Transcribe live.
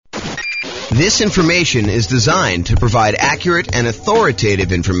This information is designed to provide accurate and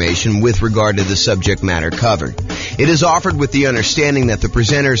authoritative information with regard to the subject matter covered. It is offered with the understanding that the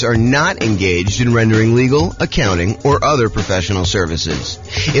presenters are not engaged in rendering legal, accounting, or other professional services.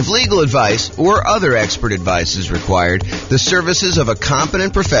 If legal advice or other expert advice is required, the services of a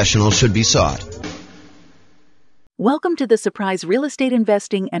competent professional should be sought. Welcome to the Surprise Real Estate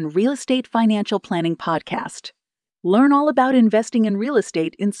Investing and Real Estate Financial Planning Podcast. Learn all about investing in real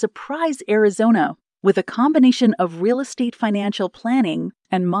estate in Surprise, Arizona, with a combination of real estate financial planning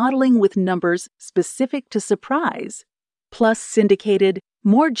and modeling with numbers specific to Surprise, plus syndicated,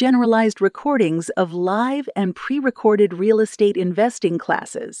 more generalized recordings of live and pre-recorded real estate investing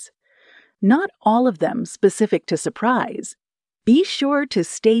classes. Not all of them specific to Surprise. Be sure to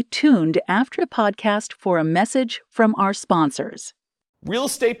stay tuned after the podcast for a message from our sponsors. Real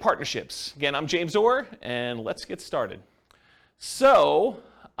estate partnerships. Again, I'm James Orr, and let's get started. So,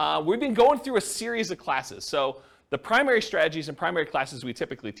 we've been going through a series of classes. So, the primary strategies and primary classes we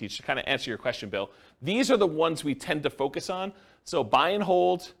typically teach, to kind of answer your question, Bill, these are the ones we tend to focus on. So, buy and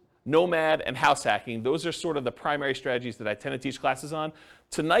hold, nomad, and house hacking, those are sort of the primary strategies that I tend to teach classes on.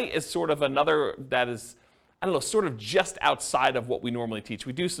 Tonight is sort of another that is, sort of just outside of what we normally teach.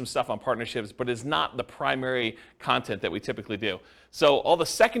 We do some stuff on partnerships, but it's not the primary content that we typically do. So all the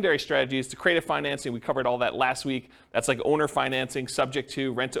secondary strategies to creative financing, we covered all that last week. That's like owner financing, subject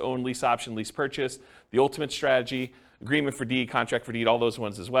to, rent to own, lease option, lease purchase, the ultimate strategy, agreement for deed, contract for deed, all those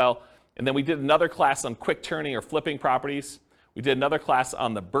ones as well. And then we did another class on quick turning or flipping properties. We did another class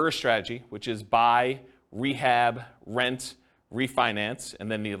on the BRRRR strategy, which is buy, rehab, rent, refinance, and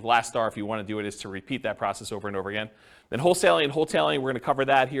then the last R, if you want to do it, is to repeat that process over and over again. Then wholesaling and wholetailing, we're going to cover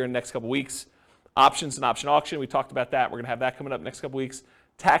that here in the next couple weeks. Options and option auction, we talked about that. We're going to have that coming up next couple weeks.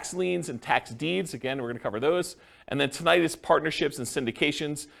 Tax liens and tax deeds, again, we're going to cover those. And then tonight is partnerships and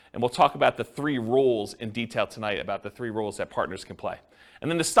syndications, and we'll talk about the three roles in detail tonight, about the three roles that partners can play. And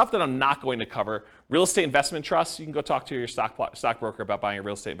then the stuff that I'm not going to cover, real estate investment trusts, you can go talk to your stockbroker about buying a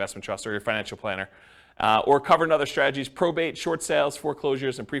real estate investment trust or your financial planner. Or covering other strategies, probate, short sales,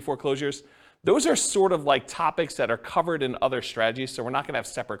 foreclosures, and pre-foreclosures. Those are sort of like topics that are covered in other strategies, so we're not going to have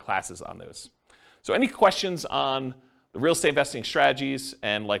separate classes on those. So any questions on the real estate investing strategies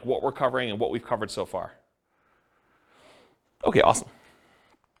and like what we're covering and what we've covered so far? Okay, awesome.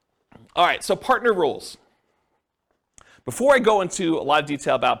 All right, so partner rules. Before I go into a lot of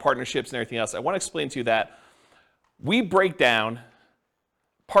detail about partnerships and everything else, I want to explain to you that we break down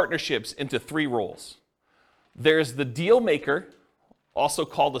partnerships into three roles. There's the deal maker, also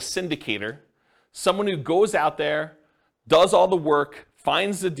called a syndicator, someone who goes out there, does all the work,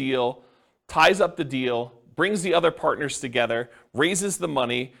 finds the deal, ties up the deal, brings the other partners together, raises the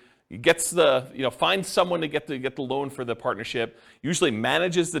money, gets finds someone to get the loan for the partnership, usually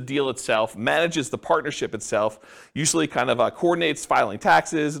manages the deal itself, manages the partnership itself, usually kind of coordinates filing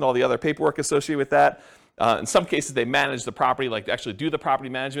taxes and all the other paperwork associated with that. In some cases, they manage the property, like actually do the property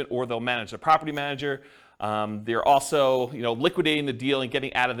management, or they'll manage the property manager. They're also, liquidating the deal and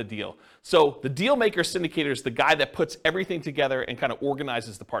getting out of the deal. So the deal maker syndicator is the guy that puts everything together and kind of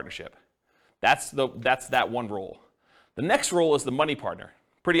organizes the partnership. That's that one role. The next role is the money partner.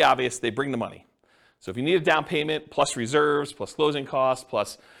 Pretty obvious, they bring the money. So if you need a down payment, plus reserves, plus closing costs,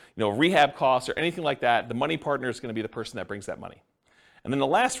 plus rehab costs or anything like that, the money partner is going to be the person that brings that money. And then the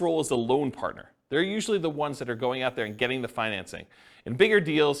last role is the loan partner. They're usually the ones that are going out there and getting the financing. In bigger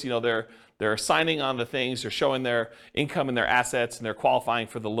deals, they're signing on the things, they're showing their income and their assets, and they're qualifying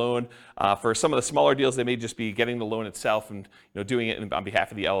for the loan. For some of the smaller deals, they may just be getting the loan itself and doing it on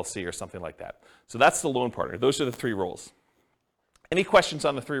behalf of the LLC or something like that. So that's the loan partner. Those are the three roles. Any questions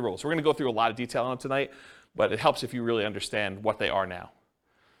on the three roles? We're going to go through a lot of detail on them tonight, but it helps if you really understand what they are now.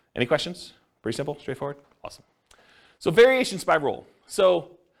 Any questions? Pretty simple, straightforward? Awesome. So variations by role.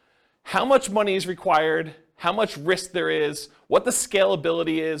 So how much money is required, how much risk there is, what the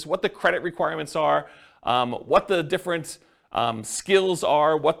scalability is, what the credit requirements are, what the different skills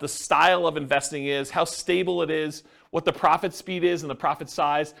are, what the style of investing is, how stable it is, what the profit speed is and the profit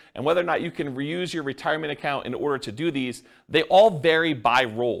size, and whether or not you can reuse your retirement account in order to do these, they all vary by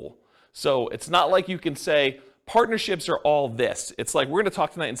role. So it's not like you can say partnerships are all this. It's like we're going to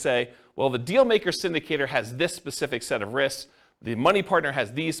talk tonight and say, well, the deal maker syndicator has this specific set of risks. The money partner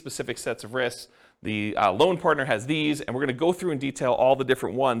has these specific sets of risks. The loan partner has these, and we're going to go through in detail all the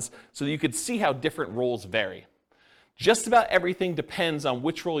different ones so that you can see how different roles vary. Just about everything depends on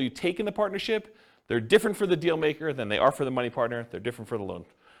which role you take in the partnership. They're different for the deal maker than they are for the money partner. They're different for the loan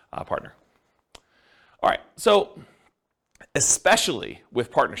partner. All right, so especially with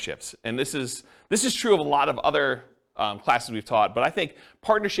partnerships, and this is true of a lot of other classes we've taught, but I think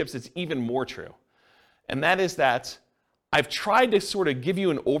partnerships, it's even more true. And that is that I've tried to sort of give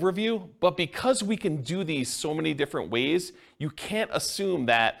you an overview, but because we can do these so many different ways, you can't assume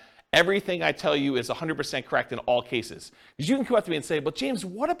that everything I tell you is 100% correct in all cases. Because you can come up to me and say, but James,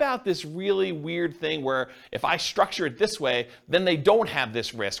 what about this really weird thing where if I structure it this way, then they don't have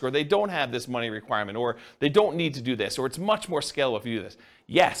this risk, or they don't have this money requirement, or they don't need to do this, or it's much more scalable if you do this.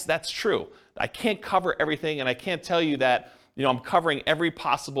 Yes, that's true. I can't cover everything, and I can't tell you that I'm covering every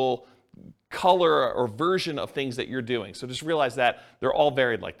possible color or version of things that you're doing. So just realize that they're all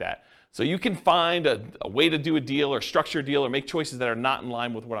varied like that. So you can find a way to do a deal or structure a deal or make choices that are not in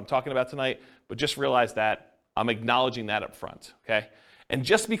line with what I'm talking about tonight, but just realize that I'm acknowledging that up front, okay? And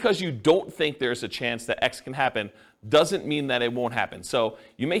just because you don't think there's a chance that X can happen doesn't mean that it won't happen. So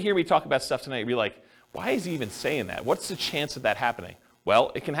you may hear me talk about stuff tonight and be like, why is he even saying that? What's the chance of that happening?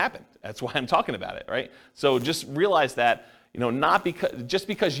 Well, it can happen. That's why I'm talking about it, right? So just realize that not because just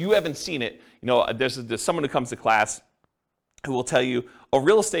because you haven't seen it, there's someone who comes to class who will tell you, oh,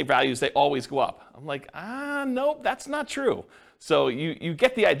 real estate values, they always go up. I'm like, nope, that's not true. So you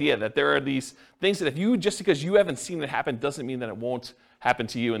get the idea that there are these things that just because you haven't seen it happen doesn't mean that it won't happen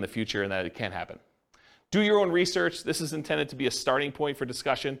to you in the future and that it can't happen. Do your own research. This is intended to be a starting point for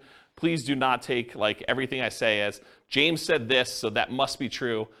discussion. Please do not take everything I say as James said this, so that must be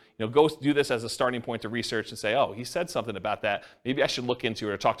true. Go do this as a starting point to research and say, oh, he said something about that. Maybe I should look into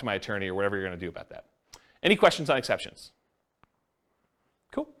it or talk to my attorney or whatever you're going to do about that. Any questions on exceptions?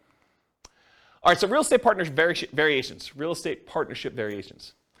 Cool. All right, so real estate partnership variations. Real estate partnership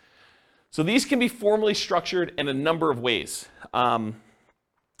variations. So these can be formally structured in a number of ways.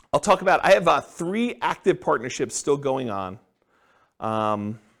 I'll talk about, I have 3 active partnerships still going on.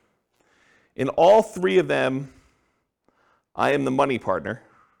 In all 3 of them, I am the money partner.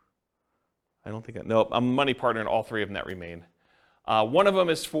 I'm a money partner in all 3 of them that remain. One of them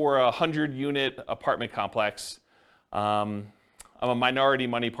is for a 100-unit apartment complex. I'm a minority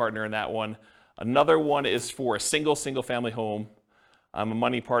money partner in that one. Another one is for a single-family home. I'm a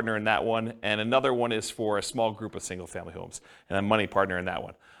money partner in that one. And another one is for a small group of single-family homes. And I'm a money partner in that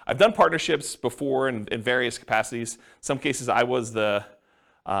one. I've done partnerships before in various capacities. Some cases I was the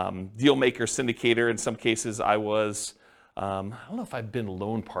deal maker syndicator. In some cases I was, I don't know if I've been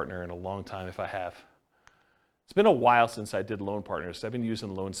loan partner in a long time, if I have. It's been a while since I did loan partners. I've been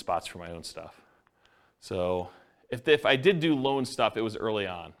using loan spots for my own stuff. So if I did do loan stuff, it was early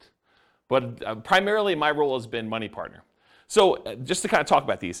on. But primarily my role has been money partner. So just to kind of talk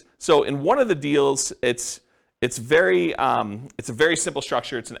about these. So in one of the deals, it's a very simple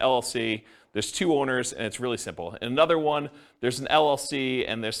structure. It's an LLC. There's 2 owners, and it's really simple. In another one, there's an LLC,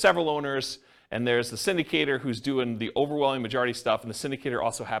 and there's several owners, and there's the syndicator who's doing the overwhelming majority stuff, and the syndicator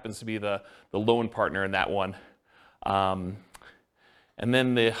also happens to be the loan partner in that one. And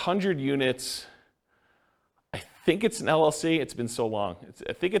then the 100 units, I think it's an LLC. It's been so long.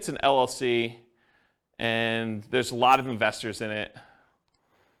 I think it's an LLC, and there's a lot of investors in it.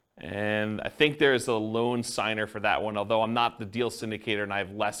 And I think there's a loan signer for that one, although I'm not the deal syndicator and I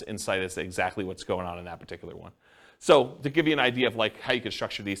have less insight as to exactly what's going on in that particular one. So to give you an idea of how you could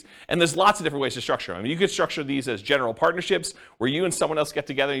structure these, and there's lots of different ways to structure them. I mean, you could structure these as general partnerships where you and someone else get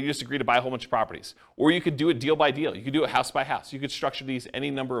together and you just agree to buy a whole bunch of properties. Or you could do it deal by deal. You could do it house by house. You could structure these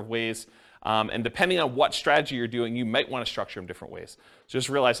any number of ways. And depending on what strategy you're doing, you might want to structure them different ways. So just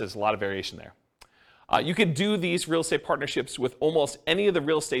realize there's a lot of variation there. You could do these real estate partnerships with almost any of the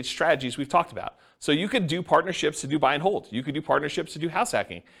real estate strategies we've talked about. So you could do partnerships to do buy and hold. You could do partnerships to do house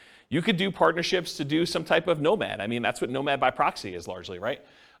hacking. You could do partnerships to do some type of nomad. I mean, that's what nomad by proxy is largely, right?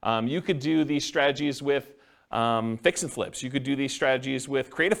 You could do these strategies with fix and flips. You could do these strategies with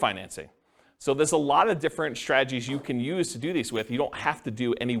creative financing. So there's a lot of different strategies you can use to do these with. You don't have to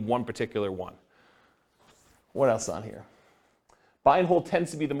do any one particular one. What else on here? Buy and hold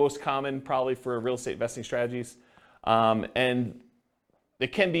tends to be the most common probably for real estate investing strategies. And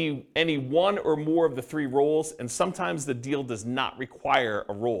it can be any one or more of the 3 roles, and sometimes the deal does not require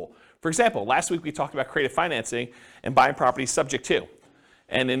a role. For example, last week we talked about creative financing and buying properties subject to.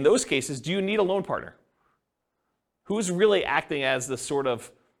 And in those cases, do you need a loan partner? Who's really acting as the sort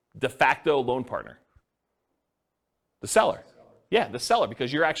of de facto loan partner? The seller. Yeah, the seller,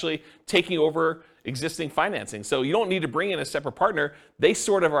 because you're actually taking over existing financing. So you don't need to bring in a separate partner. They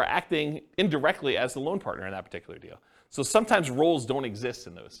sort of are acting indirectly as the loan partner in that particular deal. So sometimes roles don't exist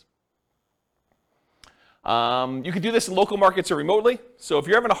in those. You could do this in local markets or remotely. So if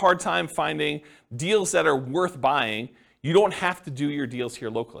you're having a hard time finding deals that are worth buying, you don't have to do your deals here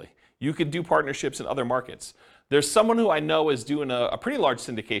locally. You could do partnerships in other markets. There's someone who I know is doing a pretty large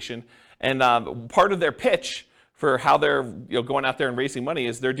syndication, and part of their pitch for how they're going out there and raising money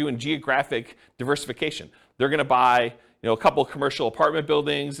is they're doing geographic diversification. They're going to buy a couple of commercial apartment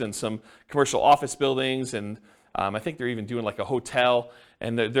buildings and some commercial office buildings, and I think they're even doing like a hotel,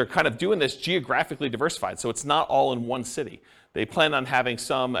 and they're kind of doing this geographically diversified, so it's not all in one city. They plan on having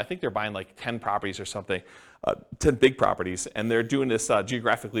some, I think they're buying like 10 properties or something, 10 big properties, and they're doing this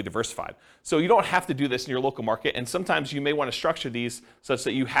geographically diversified. So you don't have to do this in your local market, and sometimes you may want to structure these such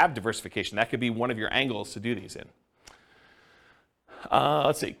that you have diversification. That could be one of your angles to do these in.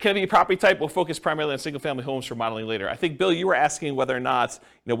 Let's see, can it be a property type? We'll focus primarily on single-family homes for modeling later. I think, Bill, you were asking whether or not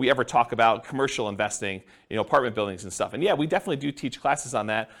we ever talk about commercial investing, apartment buildings and stuff. And yeah, we definitely do teach classes on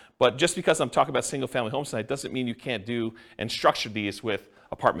that. But just because I'm talking about single-family homes tonight doesn't mean you can't do and structure these with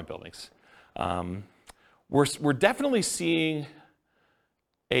apartment buildings. We're definitely seeing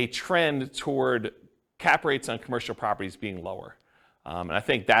a trend toward cap rates on commercial properties being lower. And I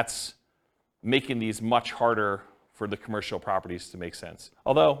think that's making these much harder for the commercial properties to make sense.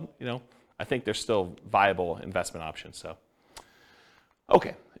 Although, I think they're still viable investment options. So,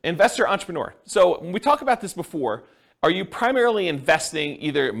 okay, investor entrepreneur. So when we talk about this before, are you primarily investing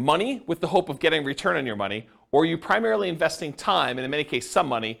either money with the hope of getting a return on your money, or are you primarily investing time, and in many cases some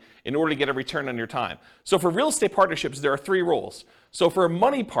money, in order to get a return on your time? So for real estate partnerships, there are 3 roles. So for a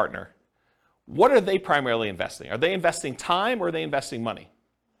money partner, what are they primarily investing? Are they investing time, or are they investing money?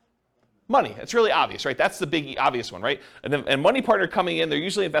 Money. It's really obvious, right? That's the big obvious one, right? And money partner coming in, they're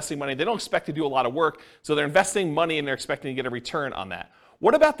usually investing money. They don't expect to do a lot of work, so they're investing money and they're expecting to get a return on that.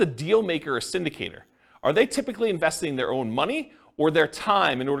 What about the deal maker or syndicator? Are they typically investing their own money or their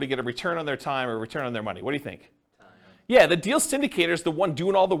time in order to get a return on their time or a return on their money? What do you think? Time. Yeah, the deal syndicator is the one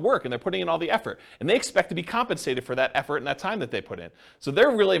doing all the work and they're putting in all the effort. And they expect to be compensated for that effort and that time that they put in. So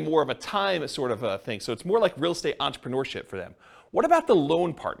they're really more of a time sort of a thing. So it's more like real estate entrepreneurship for them. What about the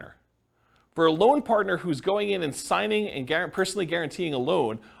loan partner? For a loan partner who's going in and signing and personally guaranteeing a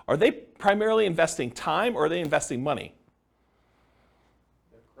loan, are they primarily investing time or are they investing money?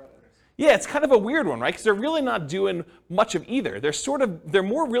 Yeah, it's kind of a weird one, right? Because they're really not doing much of either. They're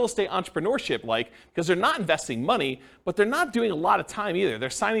more real estate entrepreneurship-like because they're not investing money, but they're not doing a lot of time either. They're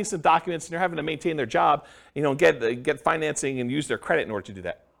signing some documents and they're having to maintain their job, get financing and use their credit in order to do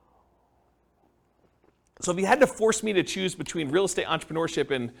that. So if you had to force me to choose between real estate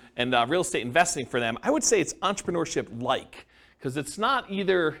entrepreneurship and real estate investing for them, I would say it's entrepreneurship-like, because it's not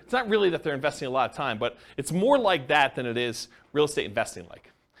really that they're investing a lot of time, but it's more like that than it is real estate investing-like.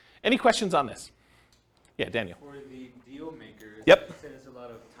 Any questions on this? Yeah, Daniel. For the deal makers, yep. You said it's a lot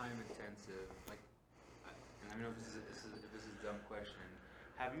of time intensive. And I don't know if this is a dumb question.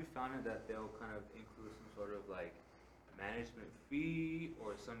 Have you found that they'll kind of include some sort of management fee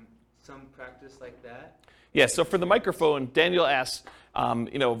or some practice like that? Yeah, so for the microphone, Daniel asks,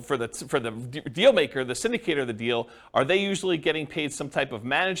 for the deal maker, the syndicator of the deal, are they usually getting paid some type of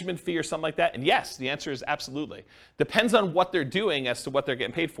management fee or something like that? And yes, the answer is absolutely. Depends on what they're doing as to what they're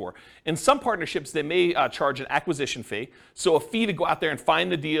getting paid for. In some partnerships, they may charge an acquisition fee, so a fee to go out there and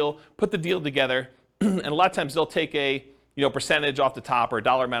find the deal, put the deal together, and a lot of times they'll take a percentage off the top or a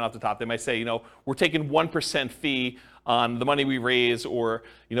dollar amount off the top. They might say, we're taking 1% fee on the money we raise, or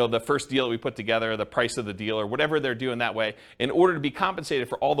the first deal that we put together, the price of the deal, or whatever they're doing that way, in order to be compensated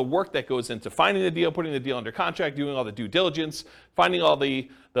for all the work that goes into finding the deal, putting the deal under contract, doing all the due diligence, finding all the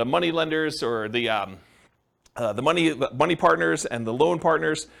money lenders or the money partners and the loan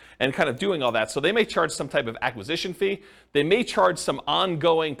partners, and kind of doing all that. So they may charge some type of acquisition fee. They may charge some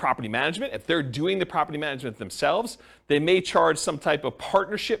ongoing property management. If they're doing the property management themselves, they may charge some type of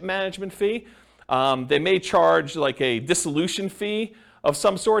partnership management fee. They may charge like a dissolution fee of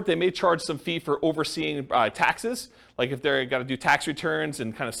some sort. They may charge some fee for overseeing taxes, like if they're got to do tax returns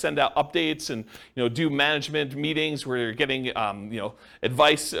and kind of send out updates and do management meetings where you're getting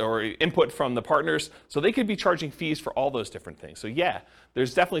advice or input from the partners. So they could be charging fees for all those different things. So yeah,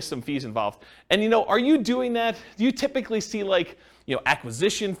 there's definitely some fees involved. And are you doing that? Do you typically see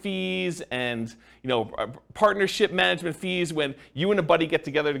acquisition fees and partnership management fees when you and a buddy get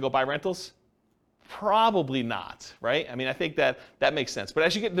together to go buy rentals? Probably not, right? I mean, I think that makes sense. But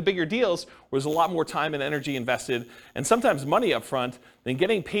as you get into bigger deals, where there's a lot more time and energy invested, and sometimes money up front, then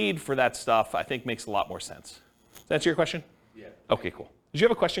getting paid for that stuff, I think, makes a lot more sense. Does that answer your question? Yeah. Okay, cool. Did you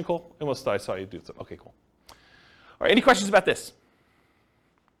have a question, Cole? Almost I saw you do something. Okay, cool. All right, any questions about this?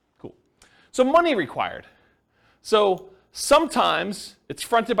 Cool. So money required. So sometimes it's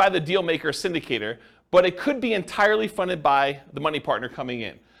fronted by the deal maker or syndicator, but it could be entirely funded by the money partner coming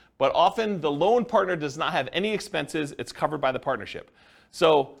in. But often the loan partner does not have any expenses. It's covered by the partnership.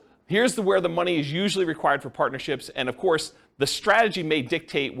 So Here's where the money is usually required for partnerships, and of course, the strategy may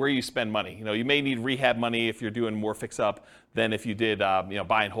dictate where you spend money. You may need rehab money if you're doing more fix-up than if you did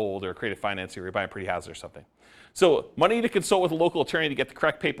buy and hold or creative financing or you're buying pretty houses or something. So money to consult with a local attorney to get the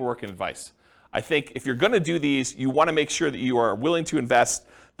correct paperwork and advice. I think if you're going to do these, you want to make sure that you are willing to invest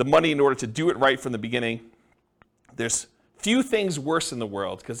the money in order to do it right from the beginning. There's few things worse in the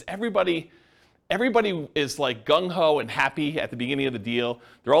world because everybody is like gung-ho and happy at the beginning of the deal.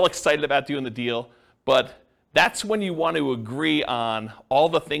 They're all excited about doing the deal, but that's when you want to agree on all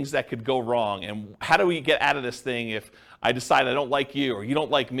the things that could go wrong and how do we get out of this thing if I decide I don't like you or you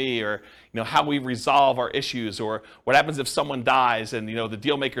don't like me, or how we resolve our issues, or what happens if someone dies and the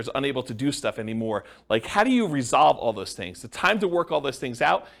deal maker is unable to do stuff anymore. Like, how do you resolve all those things? The time to work all those things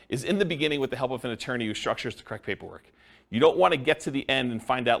out is in the beginning with the help of an attorney who structures the correct paperwork. You don't want to get to the end and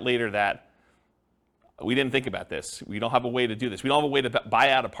find out later that we didn't think about this. We don't have a way to do this. We don't have a way to buy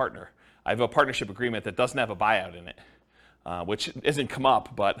out a partner. I have a partnership agreement that doesn't have a buyout in it, which isn't come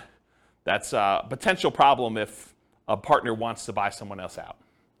up, but that's a potential problem if a partner wants to buy someone else out,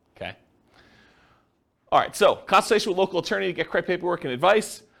 okay? All right, so consultation with a local attorney to get correct paperwork and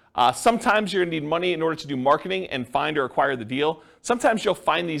advice. Sometimes you're gonna need money in order to do marketing and find or acquire the deal. Sometimes you'll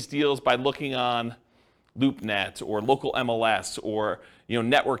find these deals by looking on LoopNet or local MLS or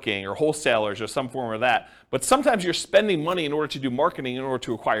networking or wholesalers or some form of that. But sometimes you're spending money in order to do marketing in order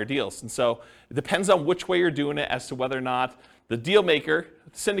to acquire deals. And so it depends on which way you're doing it as to whether or not the deal maker,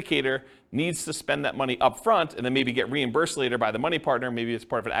 the syndicator, needs to spend that money up front and then maybe get reimbursed later by the money partner. Maybe it's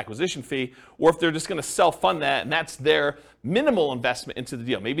part of an acquisition fee, or if they're just going to self-fund that and that's their minimal investment into the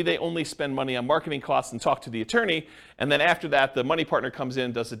deal. Maybe they only spend money on marketing costs and talk to the attorney, and then after that, the money partner comes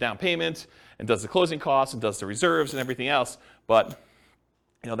in, does the down payment, and does the closing costs, and does the reserves and everything else. But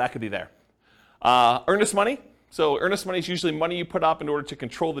that could be there. Earnest money. So earnest money is usually money you put up in order to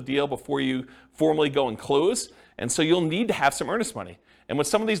control the deal before you formally go and close. And so you'll need to have some earnest money. And with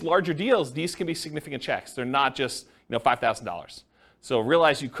some of these larger deals, these can be significant checks. They're not just $5,000. So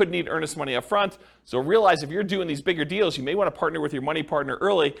realize you could need earnest money up front. So realize if you're doing these bigger deals, you may want to partner with your money partner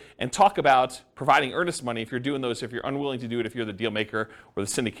early and talk about providing earnest money if you're doing those, if you're unwilling to do it, if you're the deal maker or the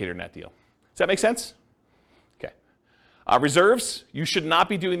syndicator in that deal. Does that make sense? Okay. Reserves, you should not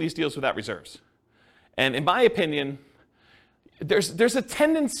be doing these deals without reserves. And in my opinion, there's a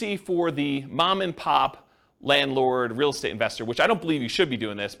tendency for the mom and pop landlord real estate investor, which I don't believe you should be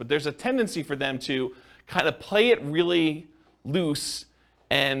doing this, but there's a tendency for them to kind of play it really loose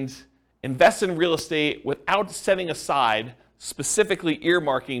and invest in real estate without setting aside, specifically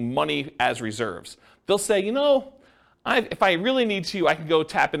earmarking money as reserves. They'll say, if I really need to, I can go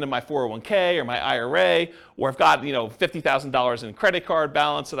tap into my 401k or my IRA, or I've got $50,000 in credit card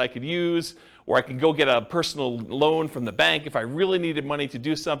balance that I could use, or I can go get a personal loan from the bank if I really needed money to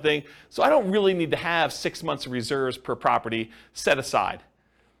do something. So I don't really need to have 6 months of reserves per property set aside.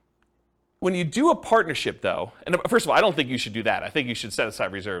 When you do a partnership, though, and first of all, I don't think you should do that. I think you should set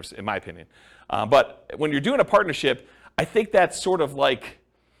aside reserves, in my opinion. But when you're doing a partnership, I think that's sort of like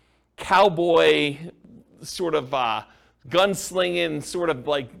cowboy, sort of gunslinging, sort of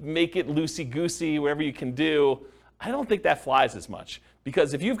like make it loosey-goosey, whatever you can do. I don't think that flies as much.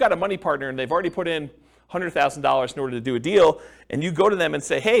 Because if you've got a money partner and they've already put in $100,000 in order to do a deal, and you go to them and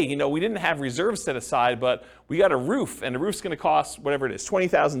say, hey, we didn't have reserves set aside, but we got a roof, and the roof's going to cost whatever it is,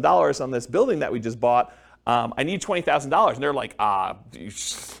 $20,000 on this building that we just bought. I need $20,000. And they're like, I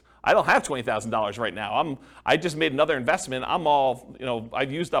don't have $20,000 right now. I just made another investment.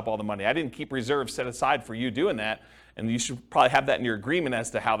 I've used up all the money. I didn't keep reserves set aside for you doing that. And you should probably have that in your agreement as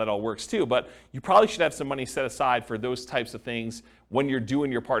to how that all works too. But you probably should have some money set aside for those types of things when you're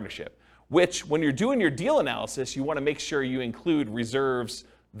doing your partnership. Which, when you're doing your deal analysis, you want to make sure you include reserves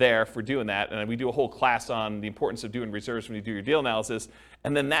there for doing that. And we do a whole class on the importance of doing reserves when you do your deal analysis.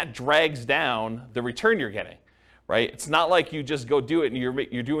 And then that drags down the return you're getting, right? It's not like you just go do it and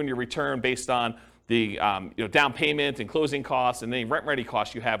you're doing your return based on the down payment and closing costs and any rent ready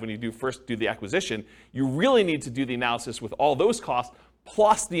costs you have when you first do the acquisition. You really need to do the analysis with all those costs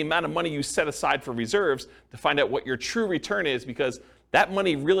plus the amount of money you set aside for reserves to find out what your true return is, because that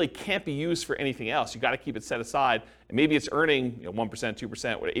money really can't be used for anything else. You got to keep it set aside, and maybe it's earning 1%,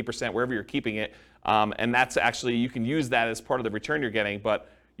 2%, 8%, wherever you're keeping it, and that's actually, you can use that as part of the return you're getting, but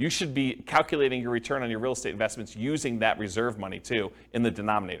you should be calculating your return on your real estate investments using that reserve money too in the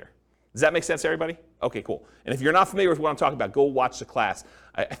denominator. Does that make sense to everybody? Okay, cool. And if you're not familiar with what I'm talking about, go watch the class.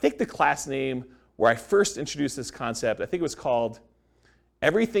 I think the class name where I first introduced this concept, I think it was called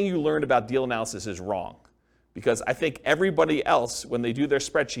Everything You Learned About Deal Analysis is Wrong. Because I think everybody else, when they do their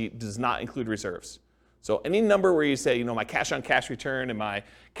spreadsheet, does not include reserves. So any number where you say, my cash on cash return and my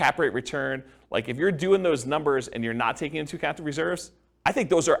cap rate return, like if you're doing those numbers and you're not taking into account the reserves, I think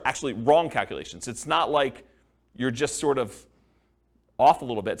those are actually wrong calculations. It's not like you're just sort of off a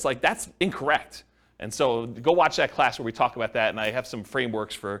little bit. It's like that's incorrect. And so go watch that class where we talk about that, and I have some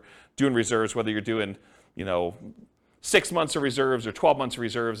frameworks for doing reserves, whether you're doing, 6 months of reserves or 12 months of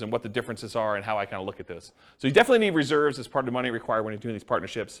reserves and what the differences are and how I kind of look at those. So you definitely need reserves as part of the money required when you're doing these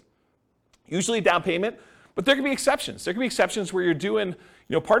partnerships. Usually down payment, but there can be exceptions. There can be exceptions where you're doing,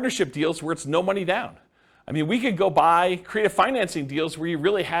 partnership deals where it's no money down. I mean, we could go buy creative financing deals where you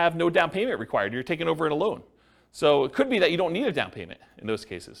really have no down payment required. You're taking over in a loan. So it could be that you don't need a down payment in those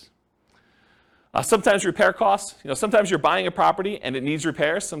cases. Sometimes repair costs. Sometimes you're buying a property and it needs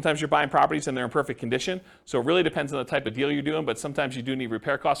repairs. Sometimes you're buying properties and they're in perfect condition. So it really depends on the type of deal you're doing, but sometimes you do need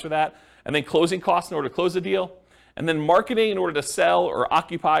repair costs for that. And then closing costs in order to close the deal. And then marketing in order to sell or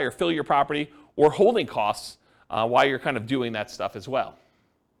occupy or fill your property, or holding costs while you're kind of doing that stuff as well.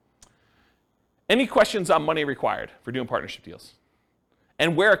 Any questions on money required for doing partnership deals?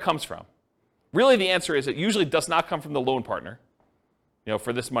 And where it comes from? Really the answer is it usually does not come from the loan partner.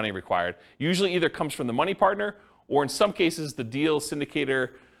 For this money required. Usually either comes from the money partner, or in some cases the deal syndicator,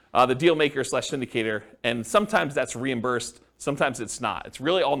 the deal maker / syndicator, and sometimes that's reimbursed, sometimes it's not. It's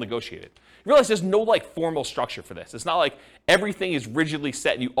really all negotiated. You realize there's no formal structure for this. It's not like everything is rigidly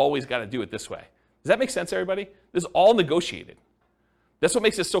set and you always got to do it this way. Does that make sense, everybody? This is all negotiated. That's what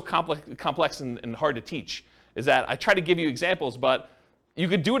makes it so complex and hard to teach, is that I try to give you examples, but you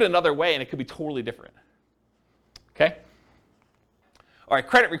could do it another way and it could be totally different. Okay? All right,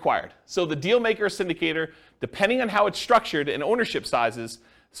 credit required. So the deal maker or syndicator, depending on how it's structured and ownership sizes,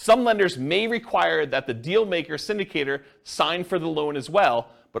 some lenders may require that the deal maker syndicator sign for the loan as well,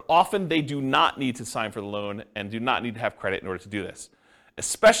 but often they do not need to sign for the loan and do not need to have credit in order to do this,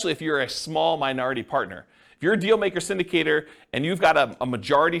 especially if you're a small minority partner. If you're a deal maker syndicator and you've got a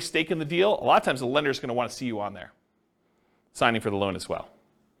majority stake in the deal, a lot of times the lender is going to want to see you on there, signing for the loan as well.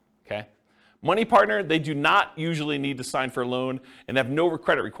 Okay? Money partner, they do not usually need to sign for a loan and have no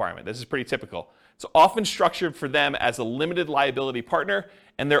credit requirement. This is pretty typical. It's often structured for them as a limited liability partner,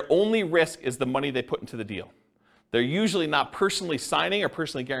 and their only risk is the money they put into the deal. They're usually not personally signing or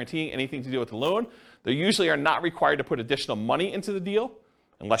personally guaranteeing anything to do with the loan. They usually are not required to put additional money into the deal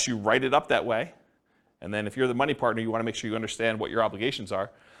unless you write it up that way. And then if you're the money partner, you want to make sure you understand what your obligations are.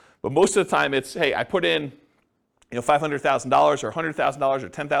 But most of the time it's, hey, I put in $500,000 or $100,000 or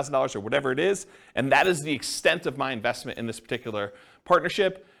 $10,000 or whatever it is, and that is the extent of my investment in this particular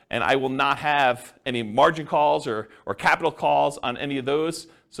partnership, and I will not have any margin calls or capital calls on any of those.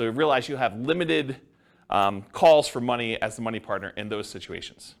 So you realize you have limited calls for money as the money partner in those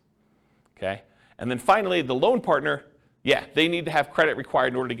situations. Okay? And then finally, the loan partner, they need to have credit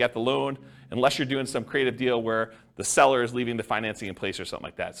required in order to get the loan, unless you're doing some creative deal where the seller is leaving the financing in place or something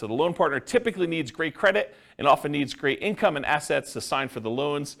like that. So the loan partner typically needs great credit and often needs great income and assets to sign for the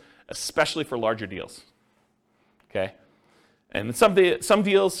loans, especially for larger deals. Okay? And in some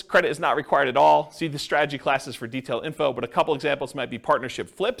deals, credit is not required at all. See the strategy classes for detailed info, but a couple examples might be partnership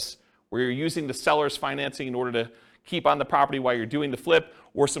flips, where you're using the seller's financing in order to keep on the property while you're doing the flip,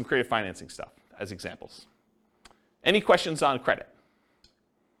 or some creative financing stuff as examples. Any questions on credit?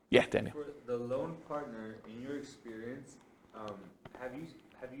 Yeah, Daniel. For the loan partner, in your experience,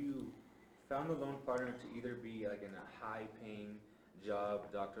 have you found the loan partner to either be like in a high-paying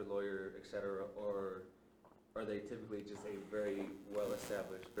job, doctor, lawyer, etc., or are they typically just a very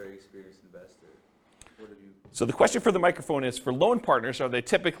well-established, very experienced investor? What have you? So the question for the microphone is, for loan partners, are they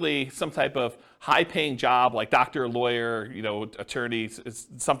typically some type of high-paying job, like doctor, lawyer, attorney,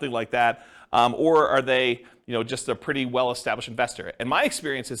 something like that, or are they, just a pretty well-established investor? And my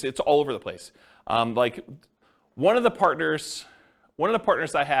experience is it's all over the place. Like one of the partners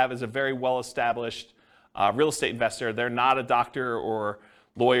I have is a very well-established real estate investor. They're not a doctor or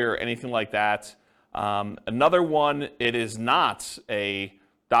lawyer or anything like that. Another one, it is not a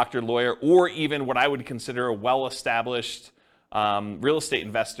doctor, lawyer, or even what I would consider a well-established real estate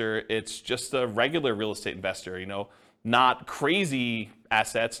investor. It's just a regular real estate investor, not crazy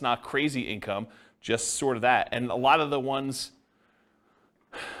assets, not crazy income, just sort of that. And a lot of the ones,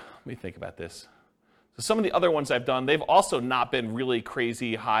 let me think about this. So some of the other ones I've done, they've also not been really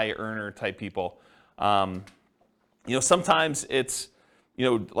crazy high earner type people. Sometimes it's,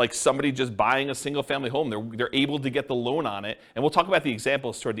 like somebody just buying a single family home. They're able to get the loan on it. And we'll talk about the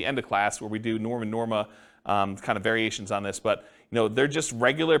examples toward the end of class where we do Norm and Norma kind of variations on this. But they're just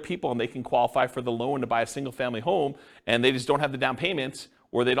regular people and they can qualify for the loan to buy a single family home, and they just don't have the down payment,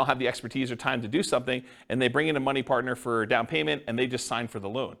 or they don't have the expertise or time to do something, and they bring in a money partner for down payment and they just sign for the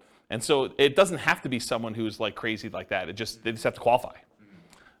loan. And so it doesn't have to be someone who's like crazy like that. They just have to qualify.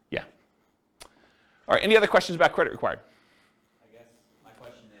 Yeah. All right, any other questions about credit required? I guess my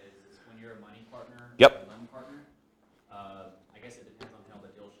question is when you're a money partner Yep. or a loan partner, I guess it depends on how the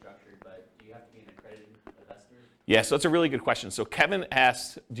deal's structured, but do you have to be an accredited investor? Yeah, so that's a really good question. So Kevin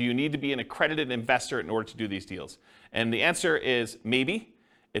asked, do you need to be an accredited investor in order to do these deals? And the answer is maybe.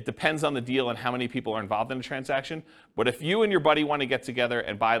 It depends on the deal and how many people are involved in the transaction. But if you and your buddy want to get together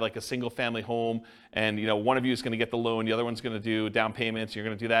and buy like a single family home and one of you is going to get the loan, the other one's going to do down payments, you're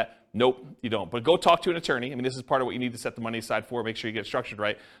going to do that, nope, you don't. But go talk to an attorney. I mean, this is part of what you need to set the money aside for, make sure you get it structured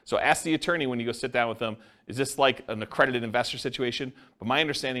right. So ask the attorney when you go sit down with them, is this like an accredited investor situation? But my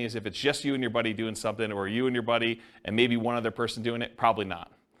understanding is if it's just you and your buddy doing something, or you and your buddy and maybe one other person doing it, probably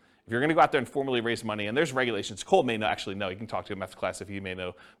not. If you're going to go out there and formally raise money, and there's regulations, Cole may actually know, you can talk to him after class if he may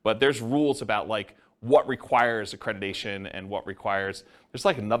know, but there's rules about like what requires accreditation and what requires, there's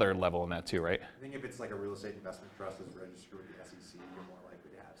like another level in that too, right? I think if it's like a real estate investment trust that's registered with the SEC, you're more likely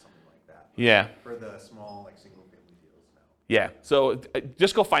to have something like that. Yeah. For the small, like single family deals, no. Yeah, so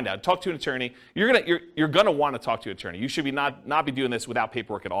just go find out. Talk to an attorney. You're gonna want to talk to an attorney. You should be not be doing this without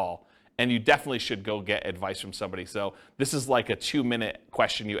paperwork at all. And you definitely should go get advice from somebody. So this is like a 2-minute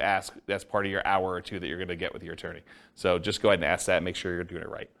question you ask that's part of your hour or two that you're going to get with your attorney. So just go ahead and ask that and make sure you're doing it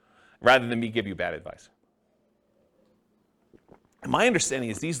right, rather than me give you bad advice. My understanding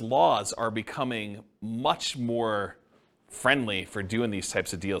is these laws are becoming much more friendly for doing these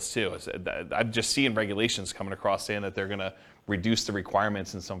types of deals too. I'm just seeing regulations coming across saying that they're going to reduce the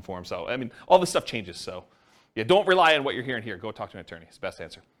requirements in some form. So, I mean, all this stuff changes. So, yeah, don't rely on what you're hearing here. Go talk to an attorney. It's the best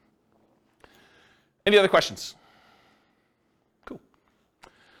answer. Any other questions? Cool.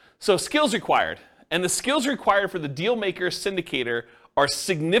 So skills required. And the skills required for the deal maker syndicator are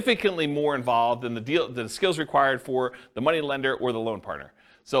significantly more involved than the skills required for the money lender or the loan partner.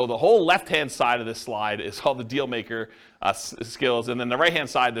 So the whole left-hand side of this slide is all the deal maker skills, and then the right-hand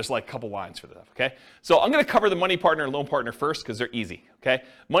side, there's like a couple lines for that, okay? So I'm gonna cover the money partner and loan partner first because they're easy, okay?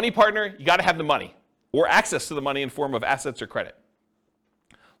 Money partner, you gotta have the money or access to the money in form of assets or credit.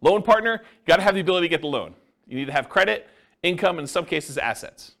 Loan partner, you got to have the ability to get the loan. You need to have credit, income, and in some cases,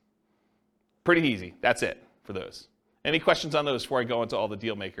 assets. Pretty easy. That's it for those. Any questions on those before I go into all the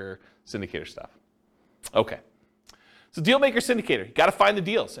deal maker syndicator stuff? Okay. So deal maker syndicator, you got to find the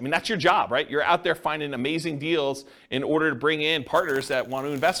deals. I mean, that's your job, right? You're out there finding amazing deals in order to bring in partners that want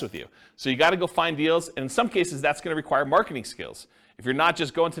to invest with you. So you got to go find deals, and in some cases, that's going to require marketing skills. If you're not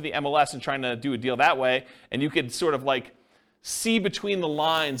just going to the MLS and trying to do a deal that way, and you could sort of like see between the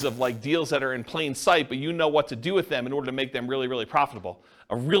lines of like deals that are in plain sight, but you know what to do with them in order to make them really, really profitable.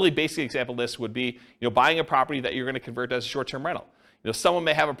 A really basic example of this would be, buying a property that you're going to convert as a short-term rental. Someone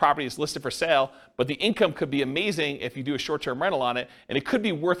may have a property that's listed for sale, but the income could be amazing if you do a short-term rental on it, and it could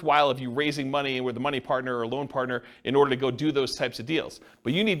be worthwhile if you're raising money with a money partner or a loan partner in order to go do those types of deals.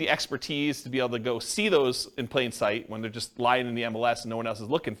 But you need the expertise to be able to go see those in plain sight when they're just lying in the MLS and no one else is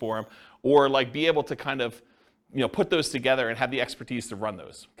looking for them, or like be able to kind of put those together and have the expertise to run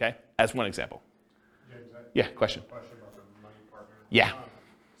those, okay? As one example. James, Yeah, question. Question about the money partner. Yeah.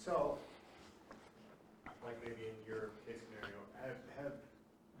 So, like maybe in your case scenario,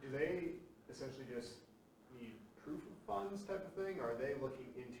 do they essentially just need proof of funds type of thing, or are they looking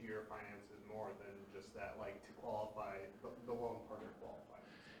into your finances more than just that, like to qualify, the loan partner qualify?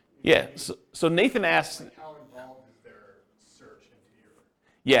 Yeah, so Nathan asked, Like how involved is their search into your...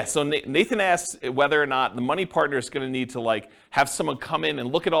 yeah, so Nathan asked whether or not the money partner is going to need to like have someone come in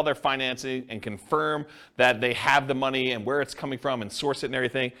and look at all their financing and confirm that they have the money and where it's coming from and source it and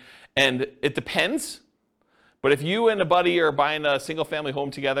everything. And it depends. But if you and a buddy are buying a single family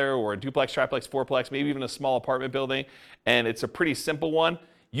home together or a duplex, triplex, fourplex, maybe even a small apartment building, and it's a pretty simple one,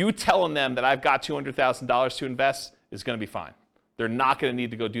 you telling them that I've got $200,000 to invest is going to be fine. They're not going to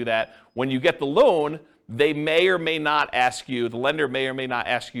need to go do that. When you get the loan, they may or may not ask you, the lender may or may not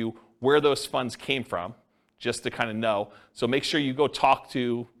ask you where those funds came from, just to kind of know. So make sure you go talk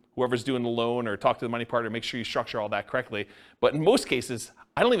to whoever's doing the loan or talk to the money partner, make sure you structure all that correctly. But in most cases,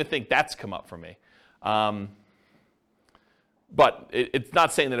 I don't even think that's come up for me. But it's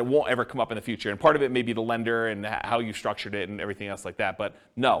not saying that it won't ever come up in the future. And part of it may be the lender and how you structured it and everything else like that. But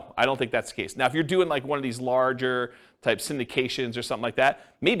no, I don't think that's the case. Now, if you're doing like one of these larger type syndications or something like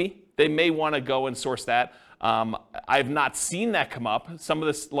that, maybe they may want to go and source that. I've not seen that come up. Some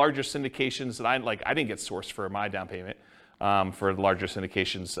of the larger syndications that I didn't get sourced for my down payment for the larger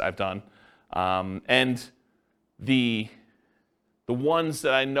syndications I've done. And the ones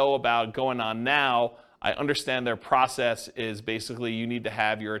that I know about going on now, I understand their process is basically you need to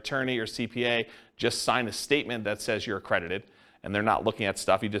have your attorney or CPA just sign a statement that says you're accredited. and they're not looking at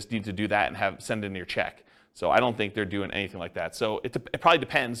stuff. You just need to do that and send in your check. So I don't think they're doing anything like that. So it probably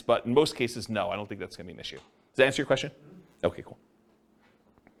depends, but in most cases, no, I don't think that's going to be an issue. Does that answer your question? Okay, cool.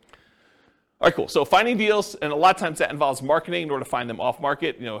 All right, cool. So finding deals, and a lot of times that involves marketing in order to find them off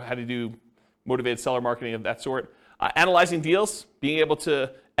market, how to do motivated seller marketing of that sort. Analyzing deals, being able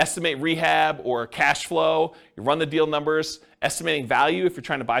to estimate rehab or cash flow, you run the deal numbers, estimating value if you're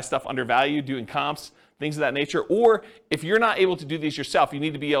trying to buy stuff undervalued, doing comps, things of that nature. Or if you're not able to do these yourself, you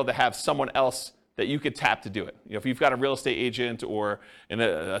need to be able to have someone else that you could tap to do it. If you've got a real estate agent or a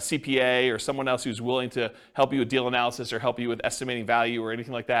CPA or someone else who's willing to help you with deal analysis or help you with estimating value or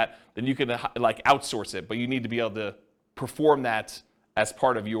anything like that, then you can outsource it. But you need to be able to perform that as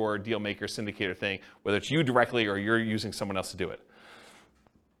part of your deal maker syndicator thing, whether it's you directly or you're using someone else to do it.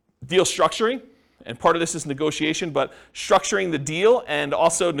 Deal structuring, and part of this is negotiation, but structuring the deal and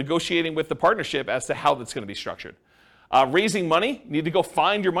also negotiating with the partnership as to how that's going to be structured. Raising money, you need to go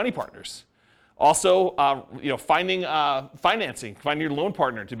find your money partners. Also, finding financing, finding your loan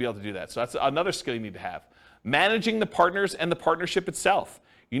partner to be able to do that. So that's another skill you need to have. Managing the partners and the partnership itself.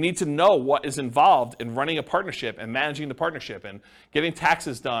 You need to know what is involved in running a partnership and managing the partnership and getting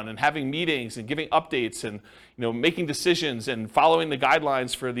taxes done and having meetings and giving updates and making decisions and following the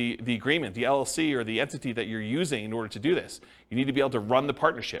guidelines for the agreement, the LLC or the entity that you're using in order to do this. You need to be able to run the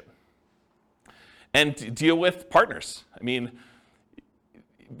partnership and deal with partners. I mean,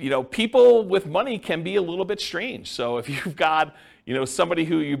 people with money can be a little bit strange. So if you've got, somebody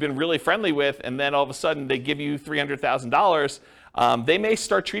who you've been really friendly with, and then all of a sudden they give you $300,000, they may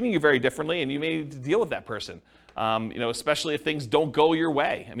start treating you very differently, and you may need to deal with that person. Especially if things don't go your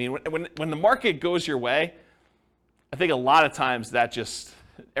way. I mean, when the market goes your way, I think a lot of times that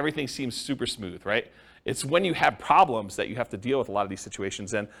everything seems super smooth, right? It's when you have problems that you have to deal with a lot of these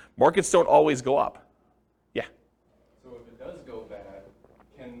situations, and markets don't always go up. Yeah. So if it does go bad,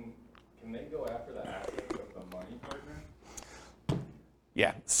 can they go after the assets of the money partner?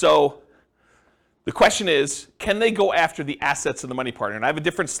 Yeah. So the question is, can they go after the assets of the money partner? And I have a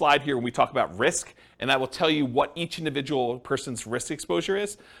different slide here when we talk about risk, and I will tell you what each individual person's risk exposure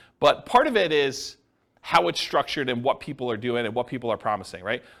is. But part of it is how it's structured and what people are doing and what people are promising,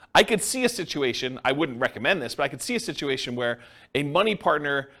 right? I could see a situation, I wouldn't recommend this, but I could see a situation where a money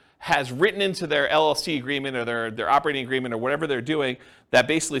partner has written into their LLC agreement or their operating agreement or whatever they're doing that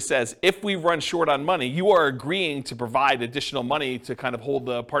basically says, if we run short on money, you are agreeing to provide additional money to kind of hold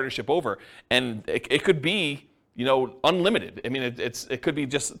the partnership over. And it could be, unlimited. I mean, it could be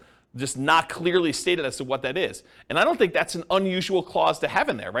just not clearly stated as to what that is. And I don't think that's an unusual clause to have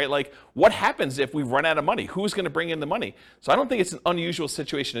in there, right? Like, what happens if we run out of money? Who's going to bring in the money? So I don't think it's an unusual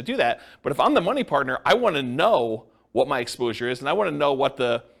situation to do that. But if I'm the money partner, I want to know what my exposure is, and I want to know what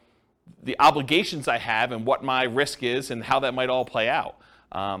the obligations I have and what my risk is and how that might all play out.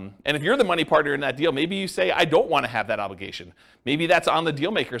 And if you're the money partner in that deal, maybe you say, I don't want to have that obligation. Maybe that's on the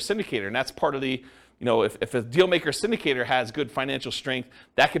deal maker syndicator, and that's part of the, if a deal maker syndicator has good financial strength,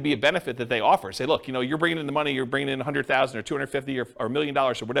 that could be a benefit that they offer. Say, look, you're bringing in the money, you're bringing in $100,000 or $250,000 or $1 million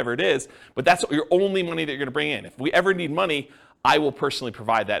or whatever it is, but that's your only money that you're going to bring in. If we ever need money, I will personally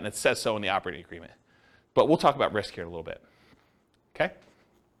provide that, and it says so in the operating agreement. But we'll talk about risk here in a little bit. Okay?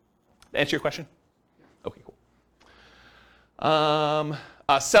 Answer your question? Okay, cool.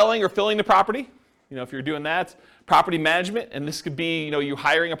 Selling or filling the property, if you're doing that. Property management, and this could be, you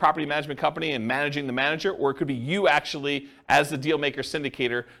hiring a property management company and managing the manager, or it could be you actually, as the deal maker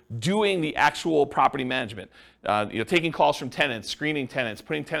syndicator, doing the actual property management. Taking calls from tenants, screening tenants,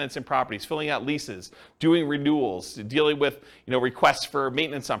 putting tenants in properties, filling out leases, doing renewals, dealing with, requests for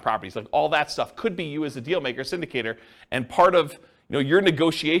maintenance on properties. Like all that stuff could be you as a deal maker syndicator, and part of your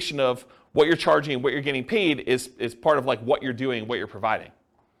negotiation of what you're charging and what you're getting paid is part of like what you're doing, what you're providing.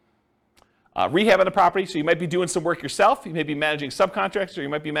 Rehab on the property, so you might be doing some work yourself, you may be managing subcontractors, or you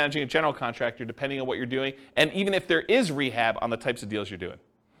might be managing a general contractor, depending on what you're doing, and even if there is rehab on the types of deals you're doing.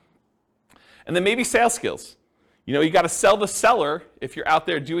 And then maybe sales skills. You got to sell the seller if you're out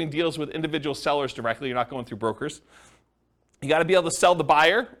there doing deals with individual sellers directly, you're not going through brokers. You got to be able to sell the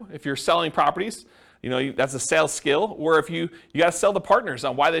buyer if you're selling properties. That's a sales skill. Or if you got to sell the partners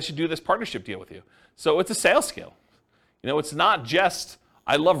on why they should do this partnership deal with you. So it's a sales skill. It's not just,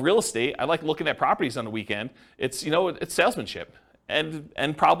 I love real estate, I like looking at properties on the weekend. It's, it's salesmanship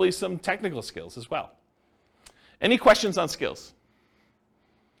and probably some technical skills as well. Any questions on skills?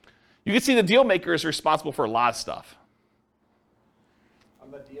 You can see the deal maker is responsible for a lot of stuff.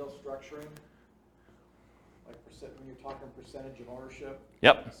 On the deal structuring, like when you're talking percentage of ownership.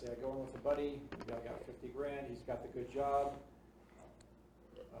 Yep. Say I go in with a buddy, I got 50 grand, he's got the good job.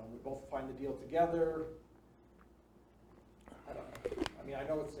 We both find the deal together. mean, I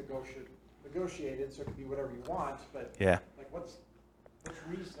know it's negotiated, so it can be whatever you want, but Yeah. like what's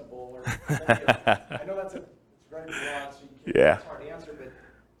reasonable, or I know it's very broad, so you can't, it's hard to answer, but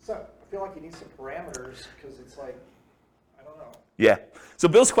I feel like you need some parameters, because it's like, I don't know. Yeah. So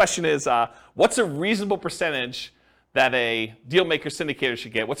Bill's question is, what's a reasonable percentage that a deal maker syndicator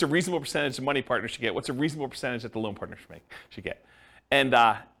should get? What's a reasonable percentage the money partner should get? What's a reasonable percentage that the loan partner should get? And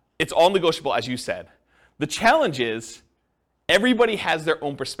it's all negotiable, as you said. The challenge is everybody has their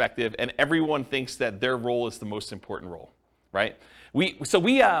own perspective, and everyone thinks that their role is the most important role, right?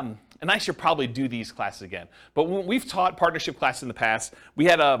 And I should probably do these classes again, but when we've taught partnership classes in the past, we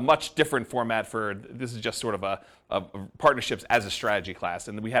had a much different format for, this is just sort of a partnerships as a strategy class,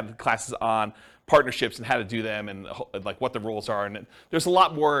 and we had classes on partnerships and how to do them and like what the rules are, and there's a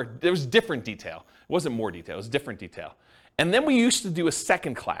lot more, there was different detail. It wasn't more detail, it was different detail. And then we used to do a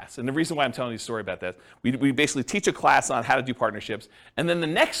second class, and the reason why I'm telling you a story about this, we basically teach a class on how to do partnerships, and then the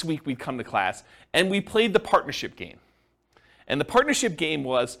next week we'd come to class, and we played the partnership game. And the partnership game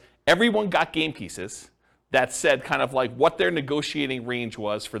was, everyone got game pieces that said kind of like what their negotiating range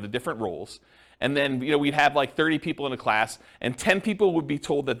was for the different roles. And then we'd have like 30 people in a class, and 10 people would be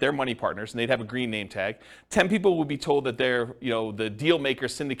told that they're money partners, and they'd have a green name tag. 10 people would be told that they're the deal maker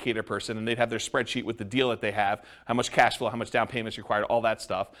syndicator person, and they'd have their spreadsheet with the deal that they have, how much cash flow, how much down payments required, all that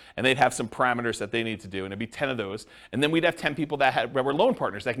stuff. And they'd have some parameters that they need to do, and it'd be 10 of those. And then we'd have 10 people that were loan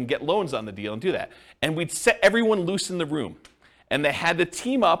partners that can get loans on the deal and do that. And we'd set everyone loose in the room. And they had to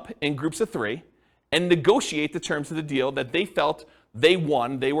team up in groups of 3 and negotiate the terms of the deal that they felt they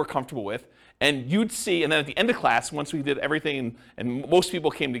were comfortable with. And you'd see, and then at the end of class, once we did everything and most people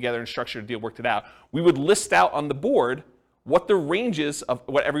came together and structured a deal, worked it out, we would list out on the board what the ranges of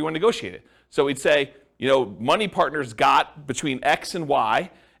what everyone negotiated. So we'd say, money partners got between X and Y,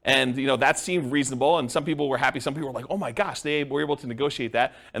 and that seemed reasonable, and some people were happy, some people were like, oh my gosh, they were able to negotiate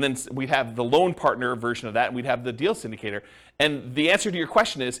that. And then we'd have the loan partner version of that, and we'd have the deal syndicator. And the answer to your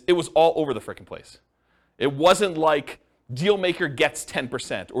question is, it was all over the frickin' place. It wasn't like deal maker gets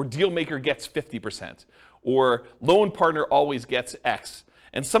 10%, or deal maker gets 50%, or loan partner always gets X.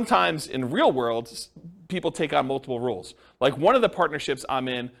 And sometimes in real world, people take on multiple roles. Like one of the partnerships I'm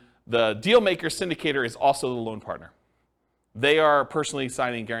in, the deal maker syndicator is also the loan partner. They are personally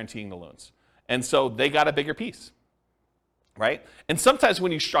signing and guaranteeing the loans. And so they got a bigger piece, right? And sometimes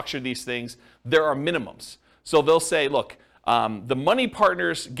when you structure these things, there are minimums. So they'll say, look, the money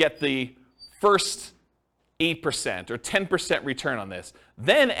partners get the first 8% or 10% return on this.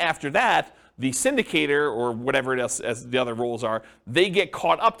 Then after that, the syndicator or whatever else as the other roles are, they get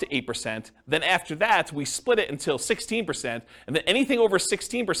caught up to 8%. Then after that, we split it until 16%. And then anything over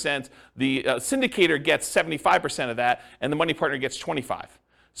 16%, the syndicator gets 75% of that, and the money partner gets 25%.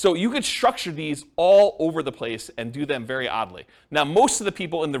 So you could structure these all over the place and do them very oddly. Now, most of the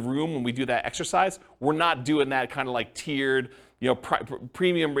people in the room, when we do that exercise, we're not doing that kind of like tiered,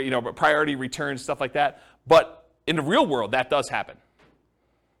 premium, priority returns, stuff like that. But in the real world, that does happen.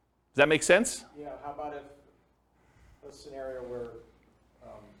 Does that make sense? Yeah, how about if a scenario where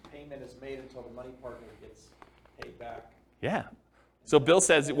payment is made until the money partner gets paid back? Yeah. So Bill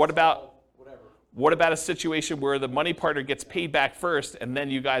says, what about a situation where the money partner gets paid back first and then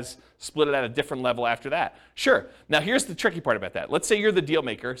you guys split it at a different level after that? Sure. Now here's the tricky part about that. Let's say you're the deal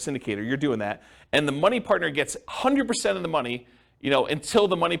maker, syndicator, you're doing that, and the money partner gets 100% of the money, until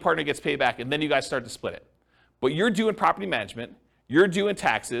the money partner gets paid back, and then you guys start to split it. But you're doing property management, you're doing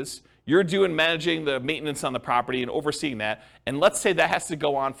taxes, you're doing managing the maintenance on the property and overseeing that, and let's say that has to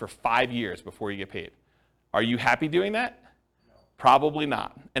go on for 5 years before you get paid. Are you happy doing that? No. Probably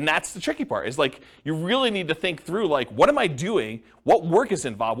not. And that's the tricky part, is like, you really need to think through, like, what am I doing? What work is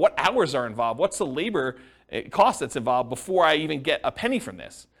involved? What hours are involved? What's the labor cost that's involved before I even get a penny from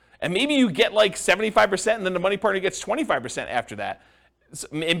this? And maybe you get like 75% and then the money partner gets 25% after that.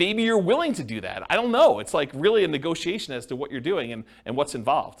 And maybe you're willing to do that. I don't know. It's like really a negotiation as to what you're doing and what's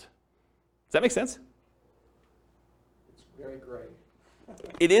involved. Does that make sense? It's very gray.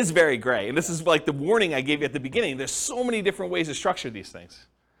 It is very gray. And this is like the warning I gave you at the beginning. There's so many different ways to structure these things.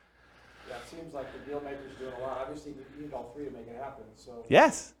 Yeah, it seems like the deal maker's doing a lot. Obviously, you need all 3 to make it happen. So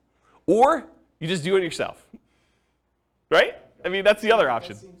yes. Or you just do it yourself. Right? I mean, that's the other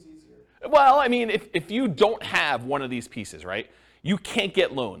option. That seems easier. Well, I mean, if you don't have one of these pieces, right? You can't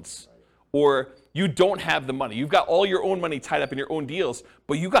get loans, or you don't have the money. You've got all your own money tied up in your own deals,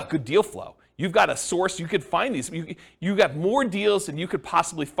 but you got good deal flow. You've got a source, you could find these. You got more deals than you could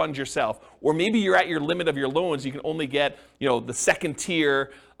possibly fund yourself. Or maybe you're at your limit of your loans. You can only get, the second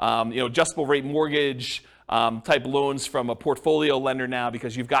tier, adjustable rate mortgage, type loans from a portfolio lender now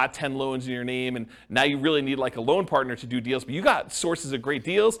because you've got 10 loans in your name, and now you really need like a loan partner to do deals. But you got sources of great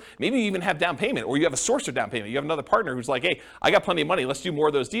deals. Maybe you even have down payment, or you have a source of down payment. You have another partner who's like, hey, I got plenty of money. Let's do more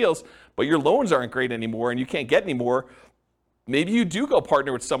of those deals. But your loans aren't great anymore, and you can't get any more. Maybe you do go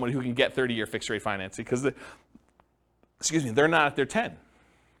partner with someone who can get 30-year fixed rate financing because they're not at their 10. Does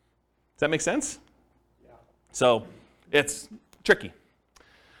that make sense? Yeah. So it's tricky.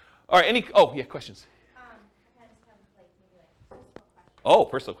 All right, questions? Oh,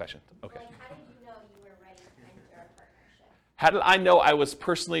 personal question. Okay. Like, how did you know you were ready to enter a partnership? How did I know I was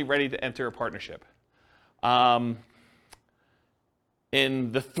personally ready to enter a partnership?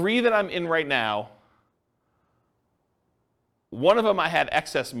 In the 3 that I'm in right now, one of them I had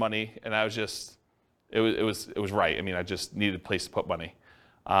excess money, and I was just, it was right. I mean, I just needed a place to put money.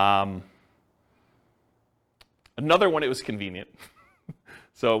 Another one, it was convenient.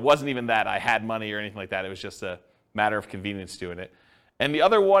 So it wasn't even that I had money or anything like that. It was just a matter of convenience doing it. And the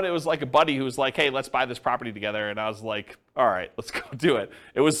other one, it was like a buddy who was like, hey, let's buy this property together. And I was like, all right, let's go do it.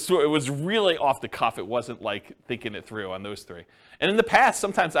 It was really off the cuff. It wasn't like thinking it through on those 3. And in the past,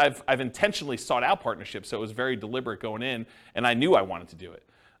 sometimes I've intentionally sought out partnerships. So it was very deliberate going in, and I knew I wanted to do it.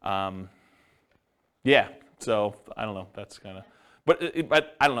 Yeah, so I don't know. That's kind of,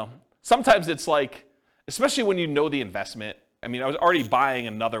 but I don't know. Sometimes it's like, especially when you know the investment. I mean, I was already buying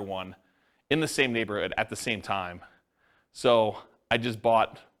another one in the same neighborhood at the same time. So I just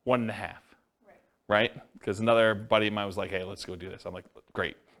bought 1.5, right? Because another buddy of mine was like, hey, let's go do this. I'm like,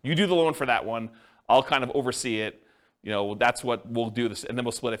 great. You do the loan for that one. I'll kind of oversee it. You know, that's what we'll do this, and then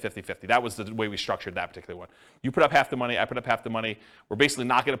we'll split it 50-50. That was the way we structured that particular one. You put up half the money, I put up half the money. We're basically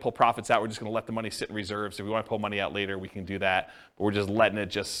not going to pull profits out. We're just going to let the money sit in reserves. If we want to pull money out later, we can do that. But we're just letting it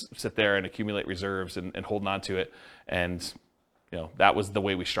just sit there and accumulate reserves and holding on to it. And, you know, that was the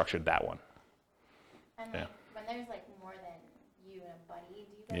way we structured that one. And Yeah. when there's like more than you and a buddy,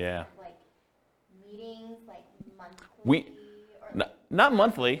 do you guys have like meetings like monthly not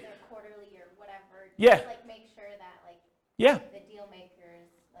monthly. or quarterly or whatever? Yeah. To, like make sure that like Yeah. the deal makers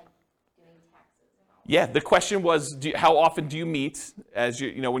like doing taxes and all. Yeah, the question was, how often do you meet as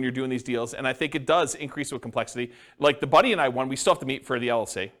you know when you're doing these deals? And I think it does increase with complexity. Like the buddy and I one, we still have to meet for the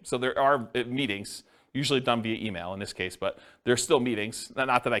LLC. So there are meetings, usually done via email in this case, but there's still meetings.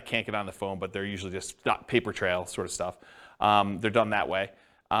 Not that I can't get on the phone, but they're usually just not paper trail sort of stuff. They're done that way.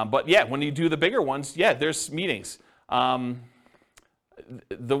 But yeah, when you do the bigger ones, yeah, there's meetings. The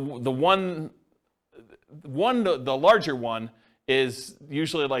larger one is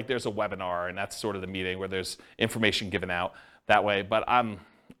usually like there's a webinar, and that's sort of the meeting where there's information given out that way. But I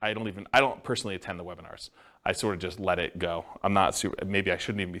don't personally attend the webinars. I sort of just let it go. I'm not super, maybe I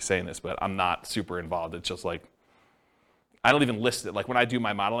shouldn't even be saying this, but I'm not super involved. It's just like, I don't even list it. Like when I do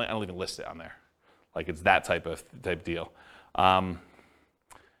my modeling, I don't even list it on there. Like it's that type of deal. And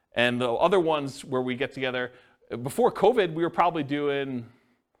the other ones where we get together, before COVID, we were probably doing,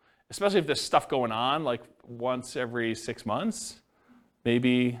 especially if there's stuff going on, like once every 6 months,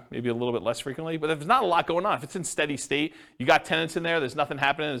 maybe a little bit less frequently. But if there's not a lot going on, if it's in steady state, you got tenants in there, there's nothing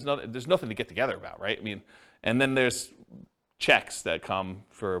happening, there's nothing to get together about, right? I mean, and then there's checks that come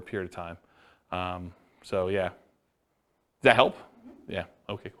for a period of time. So yeah. Does that help? Yeah,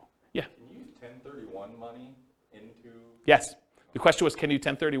 okay, cool. Yeah. Can you use 1031 money into? Yes. The question was, can you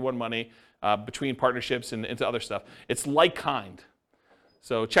 1031 money between partnerships and into other stuff? It's like kind.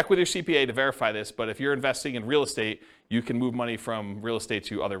 So check with your CPA to verify this, but if you're investing in real estate, you can move money from real estate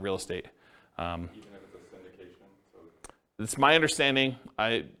to other real estate. Even if it's a syndication? So It's my understanding,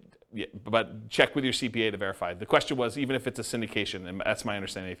 but check with your CPA to verify. The question was, even if it's a syndication, and that's my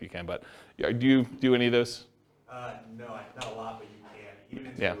understanding if you can, but do you do any of those? No, not a lot, but you can, even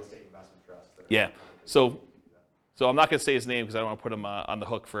into Yeah. real estate investment trusts. Yeah. So I'm not going to say his name because I don't want to put him on the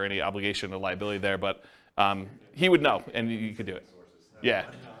hook for any obligation or liability there, but he would know, and you could do it. Yeah.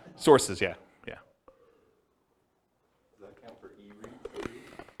 Sources, yeah. Yeah. does that count for E-REITs too?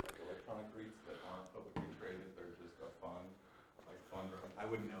 Like electronic REITs that aren't publicly traded, they're just a fund, like fund or something? I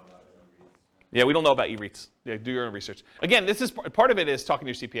wouldn't know about REITs. Yeah, we don't know about E-REITs. Yeah, do your own research. Again, this is part of it is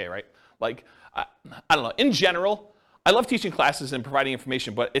talking to your CPA, right? Like, I don't know. In general, I love teaching classes and providing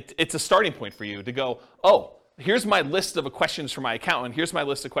information, but it's a starting point for you to go, oh, here's my list of questions for my accountant. Here's my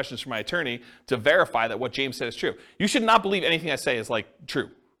list of questions for my attorney to verify that what James said is true. You should not believe anything I say is like true,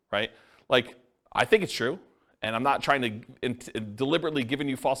 right? Like, I think it's true, and I'm not trying to deliberately giving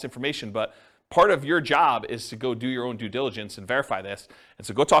you false information, but part of your job is to go do your own due diligence and verify this. And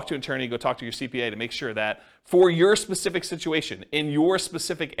so go talk to an attorney, go talk to your CPA to make sure that for your specific situation, in your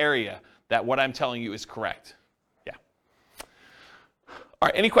specific area, that what I'm telling you is correct. Yeah. All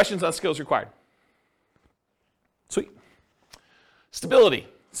right, any questions on skills required? Sweet. Stability.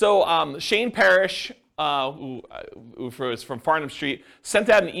 So Shane Parrish, who was from Farnham Street, sent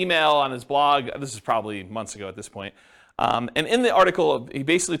out an email on his blog. This is probably months ago at this point. And in the article, he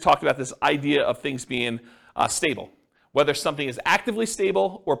basically talked about this idea of things being stable, whether something is actively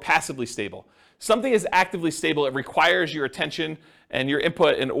stable or passively stable. Something is actively stable, it requires your attention and your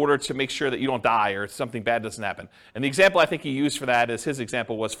input in order to make sure that you don't die or something bad doesn't happen. And the example I think he used for that is his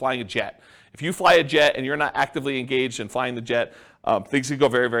example was flying a jet. If you fly a jet and you're not actively engaged in flying the jet, things could go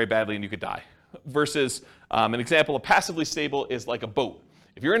very, very badly and you could die. Versus an example of passively stable is like a boat.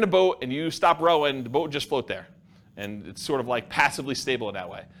 If you're in a boat and you stop rowing, the boat would just float there. And it's sort of like passively stable in that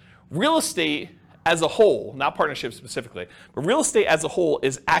way. Real estate as a whole, not partnerships specifically, but real estate as a whole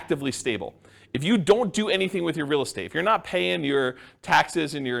is actively stable. If you don't do anything with your real estate, if you're not paying your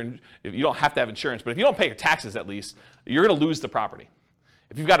taxes and you don't have to have insurance, but if you don't pay your taxes at least, you're going to lose the property.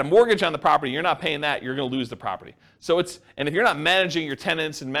 If you've got a mortgage on the property, you're not paying that, you're going to lose the property. And if you're not managing your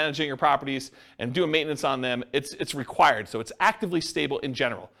tenants and managing your properties and doing maintenance on them, it's required. So it's actively stable in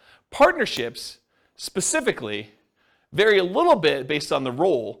general. Partnerships specifically vary a little bit based on the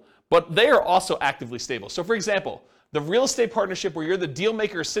role, but they are also actively stable. So for example, the real estate partnership where you're the deal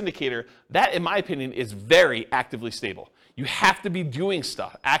maker or syndicator, that in my opinion is very actively stable. You have to be doing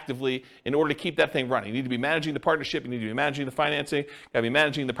stuff actively in order to keep that thing running. You need to be managing the partnership, you need to be managing the financing, you got to be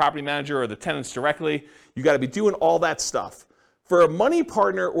managing the property manager or the tenants directly. You got to be doing all that stuff. For a money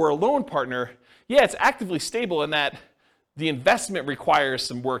partner or a loan partner, yeah, it's actively stable in that the investment requires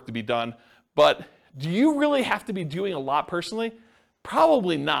some work to be done, but do you really have to be doing a lot personally?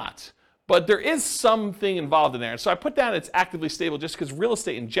 Probably not. But there is something involved in there. And so I put down it's actively stable just because real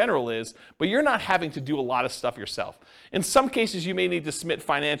estate in general is, but you're not having to do a lot of stuff yourself. In some cases, you may need to submit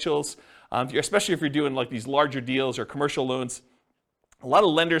financials, especially if you're doing like these larger deals or commercial loans. A lot of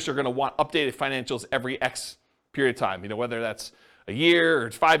lenders are going to want updated financials every X period of time, whether that's a year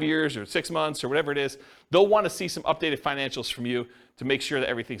or 5 years or 6 months or whatever it is. They'll want to see some updated financials from you to make sure that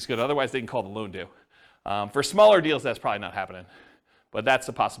everything's good. Otherwise, they can call the loan due. For smaller deals, that's probably not happening. But that's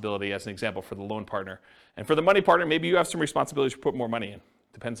a possibility as an example for the loan partner. And for the money partner, maybe you have some responsibilities to put more money in.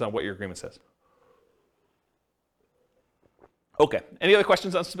 Depends on what your agreement says. Okay, any other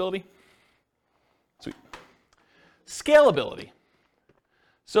questions on stability? Sweet. Scalability.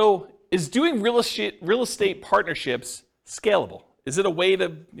 So is doing real estate partnerships scalable? Is it a way to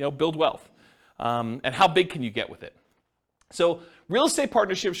build wealth? And how big can you get with it? So real estate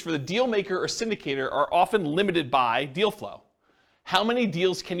partnerships for the deal maker or syndicator are often limited by deal flow. How many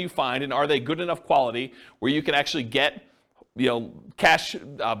deals can you find, and are they good enough quality where you can actually get cash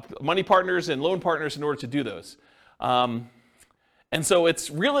money partners and loan partners in order to do those? And so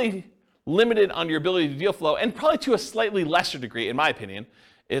it's really limited on your ability to deal flow, and probably to a slightly lesser degree, in my opinion,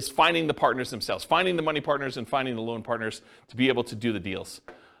 is finding the partners themselves, finding the money partners and finding the loan partners to be able to do the deals.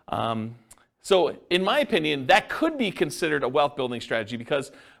 So in my opinion, that could be considered a wealth building strategy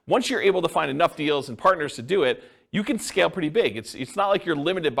because once you're able to find enough deals and partners to do it, you can scale pretty big. It's not like you're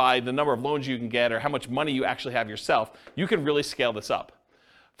limited by the number of loans you can get or how much money you actually have yourself. You can really scale this up.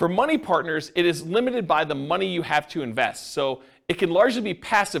 For money partners, it is limited by the money you have to invest. So it can largely be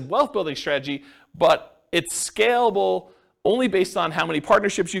passive wealth building strategy, but it's scalable only based on how many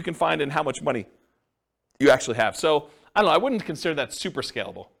partnerships you can find and how much money you actually have. So I don't know, I wouldn't consider that super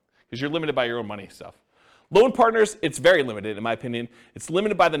scalable because you're limited by your own money stuff. Loan partners, it's very limited in my opinion. It's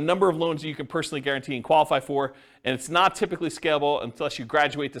limited by the number of loans that you can personally guarantee and qualify for, and it's not typically scalable unless you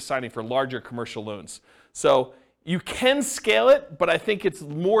graduate to signing for larger commercial loans. So you can scale it, but I think it's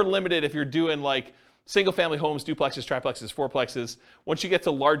more limited if you're doing like single family homes, duplexes, triplexes, fourplexes. Once you get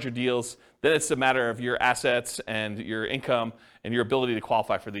to larger deals, then it's a matter of your assets and your income and your ability to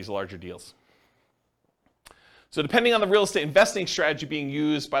qualify for these larger deals. So depending on the real estate investing strategy being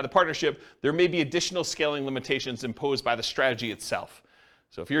used by the partnership, there may be additional scaling limitations imposed by the strategy itself.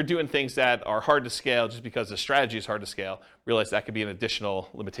 So if you're doing things that are hard to scale just because the strategy is hard to scale, realize that could be an additional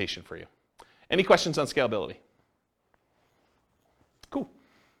limitation for you. Any questions on scalability? Cool.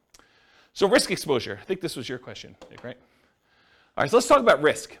 So risk exposure. I think this was your question, Nick, right? All right, so let's talk about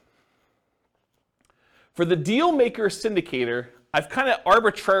risk. For the deal maker syndicator, I've kind of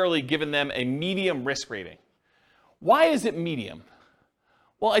arbitrarily given them a medium risk rating. Why is it medium?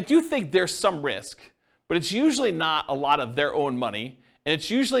 Well, I do think there's some risk, but it's usually not a lot of their own money, and it's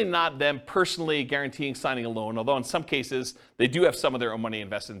usually not them personally guaranteeing signing a loan, although in some cases, they do have some of their own money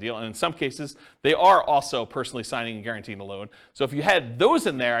invested in the deal, and in some cases, they are also personally signing and guaranteeing a loan. So if you had those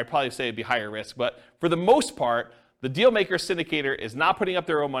in there, I'd probably say it'd be higher risk, but for the most part, the deal maker syndicator is not putting up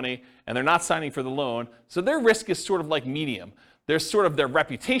their own money, and they're not signing for the loan, so their risk is sort of like medium. There's sort of their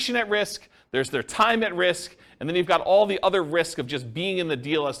reputation at risk, there's their time at risk, And then you've got all the other risk of just being in the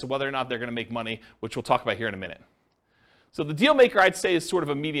deal as to whether or not they're going to make money, which we'll talk about here in a minute. So the deal maker, I'd say, is sort of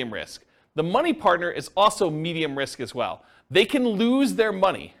a medium risk. The money partner is also medium risk as well. They can lose their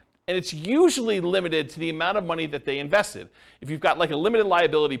money, and it's usually limited to the amount of money that they invested. If you've got like a limited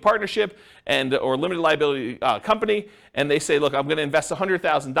liability partnership or limited liability company, and they say, look, I'm going to invest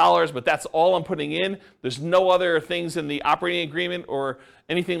 $100,000, but that's all I'm putting in. There's no other things in the operating agreement or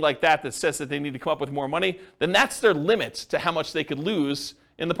anything like that that says that they need to come up with more money, then that's their limit to how much they could lose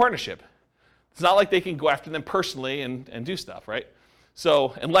in the partnership. It's not like they can go after them personally and do stuff, right?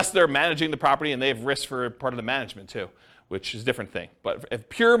 So unless they're managing the property and they have risk for part of the management too, which is a different thing. But a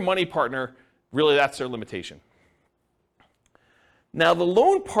pure money partner, really that's their limitation. Now the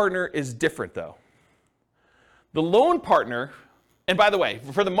loan partner is different though. The loan partner, and by the way,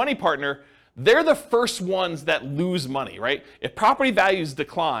 for the money partner, they're the first ones that lose money, right? If property values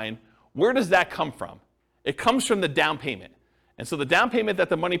decline, where does that come from? It comes from the down payment. And so the down payment that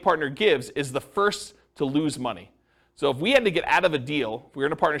the money partner gives is the first to lose money. So if we had to get out of a deal, if we were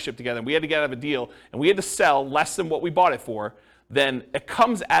in a partnership together and we had to get out of a deal and we had to sell less than what we bought it for, then it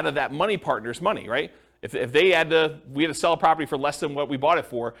comes out of that money partner's money, right? If we had to sell a property for less than what we bought it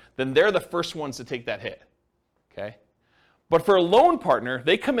for, then they're the first ones to take that hit, okay? But for a loan partner,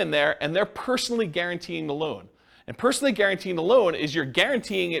 they come in there and they're personally guaranteeing the loan. And personally guaranteeing the loan is you're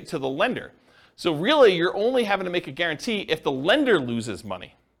guaranteeing it to the lender. So really, you're only having to make a guarantee if the lender loses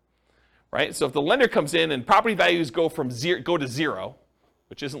money, right? So if the lender comes in and property values go to zero,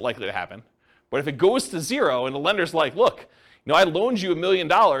 which isn't likely to happen, but if it goes to zero and the lender's like, look, I loaned you $1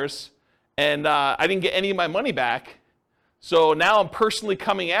 million and I didn't get any of my money back, so now I'm personally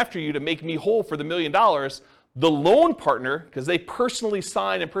coming after you to make me whole for the $1 million, the loan partner, because they personally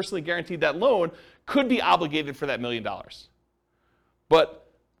signed and personally guaranteed that loan, could be obligated for that $1 million. But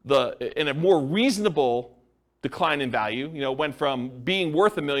in a more reasonable decline in value, went from being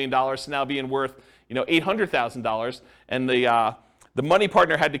worth $1 million to now being worth, $800,000, and the money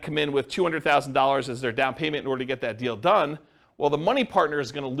partner had to come in with $200,000 as their down payment in order to get that deal done. Well, the money partner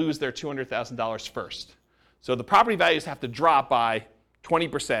is going to lose their $200,000 first. So the property values have to drop by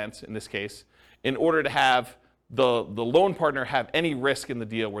 20% in this case in order to have the loan partner have any risk in the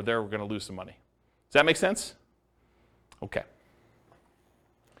deal where they're going to lose some money. Does that make sense? Okay.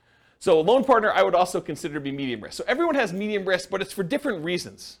 So a loan partner I would also consider to be medium risk. So everyone has medium risk, but it's for different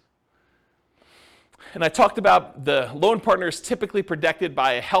reasons. And I talked about the loan partner is typically protected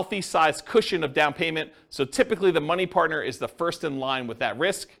by a healthy sized cushion of down payment. So typically the money partner is the first in line with that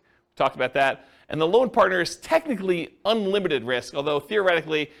risk. We talked about that. And the loan partner is technically unlimited risk, although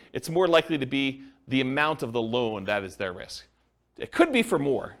theoretically it's more likely to be the amount of the loan that is their risk. It could be for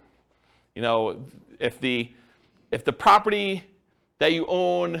more. If the property that you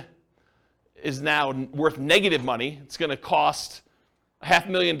own is now worth negative money, it's going to cost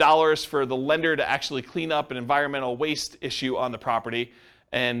 $500,000 for the lender to actually clean up an environmental waste issue on the property,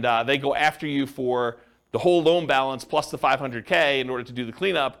 and they go after you for the whole loan balance plus the $500K in order to do the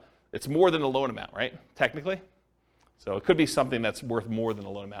cleanup. It's more than the loan amount, right? Technically. So it could be something that's worth more than the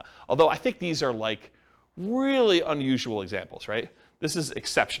loan amount. Although I think these are like really unusual examples, right? This is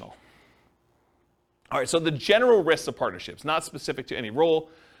exceptional. All right, so the general risks of partnerships, not specific to any role.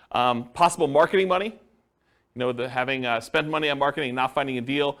 Possible marketing money, having spent money on marketing, not finding a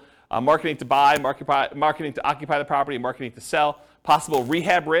deal, marketing to buy, marketing to occupy the property, marketing to sell. Possible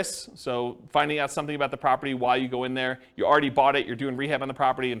rehab risks, so finding out something about the property while you go in there. You already bought it, you're doing rehab on the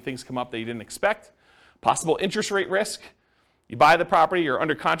property, and things come up that you didn't expect. Possible interest rate risk. You buy the property, you're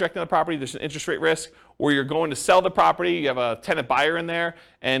under contract on the property, there's an interest rate risk, or you're going to sell the property, you have a tenant buyer in there,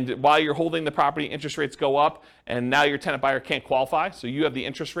 and while you're holding the property, interest rates go up, and now your tenant buyer can't qualify, so you have the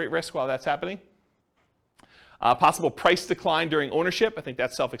interest rate risk while that's happening. Possible price decline during ownership, I think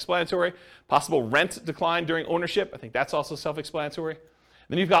that's self-explanatory. Possible rent decline during ownership, I think that's also self-explanatory.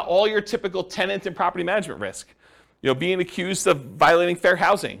 Then you've got all your typical tenant and property management risk. Being accused of violating fair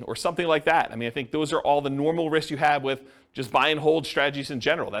housing or something like that. I think those are all the normal risks you have with just buy and hold strategies in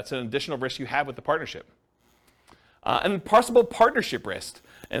general. That's an additional risk you have with the partnership. And then possible partnership risk,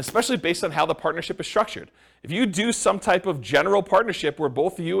 and especially based on how the partnership is structured. If you do some type of general partnership where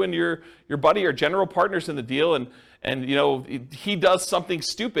both you and your buddy are general partners in the deal, and he does something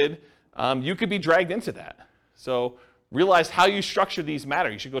stupid, you could be dragged into that. So realize how you structure these matter.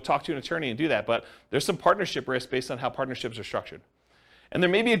 You should go talk to an attorney and do that, but there's some partnership risk based on how partnerships are structured. And there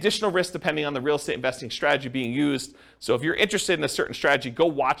may be additional risk depending on the real estate investing strategy being used. So if you're interested in a certain strategy, go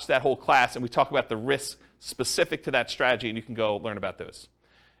watch that whole class, and we talk about the risks specific to that strategy, and you can go learn about those.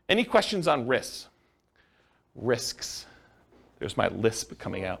 Any questions on risks? Risks. There's my lisp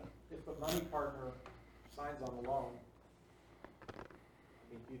coming out. If the money partner signs on the loan,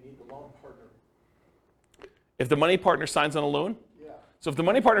 I mean, do you need the loan partner? If the money partner signs on a loan? Yeah. So if the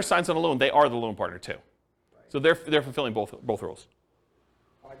money partner signs on a loan, they are the loan partner too. Right. So they're fulfilling both roles.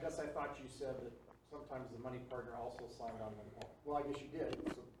 Well, I guess I thought you said that sometimes the money partner also signed on the loan. Well, I guess you did.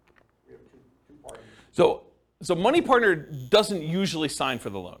 So we have two parties. So money partner doesn't usually sign for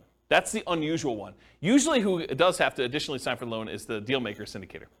the loan. That's the unusual one. Usually who does have to additionally sign for the loan is the deal maker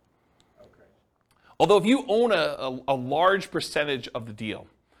syndicator. Okay. Although if you own a large percentage of the deal,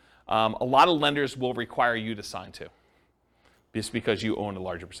 a lot of lenders will require you to sign too, just because you own a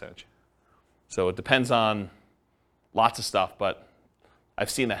larger percentage. So it depends on lots of stuff, but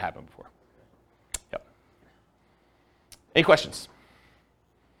I've seen that happen before. Yep. Any questions?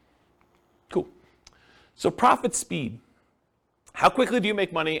 Cool. So profit speed. How quickly do you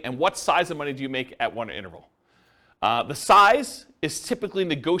make money, and what size of money do you make at one interval? The size is typically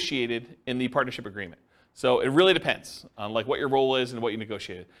negotiated in the partnership agreement. So it really depends on like what your role is and what you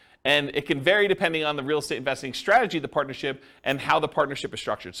negotiated. And it can vary depending on the real estate investing strategy of the partnership and how the partnership is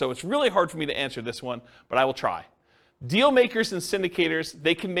structured. So it's really hard for me to answer this one, but I will try. Deal makers and syndicators,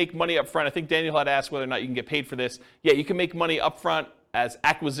 they can make money up front. I think Daniel had asked whether or not you can get paid for this. Yeah, you can make money up front as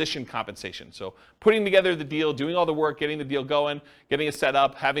acquisition compensation. So putting together the deal, doing all the work, getting the deal going, getting it set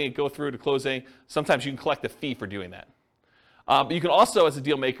up, having it go through to closing. Sometimes you can collect a fee for doing that. But you can also, as a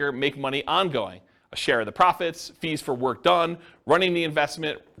deal maker, make money ongoing. A share of the profits, fees for work done, running the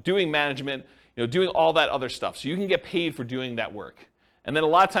investment, doing management, doing all that other stuff. So you can get paid for doing that work. And then a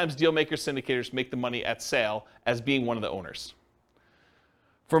lot of times deal makers, syndicators make the money at sale as being one of the owners.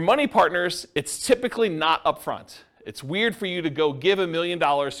 For money partners, it's typically not upfront. It's weird for you to go give $1 million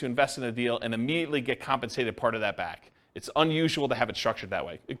to invest in a deal and immediately get compensated part of that back. It's unusual to have it structured that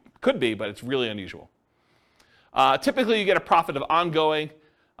way. It could be, but it's really unusual. Typically, you get a profit of ongoing,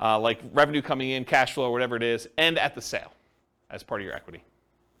 like revenue coming in, cash flow, whatever it is, and at the sale as part of your equity.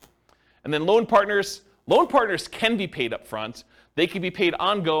 And then loan partners can be paid up front. They can be paid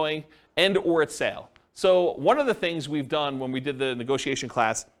ongoing and or at sale. So one of the things we've done when we did the negotiation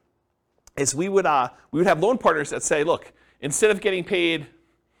class is we would have loan partners that say, look, instead of getting paid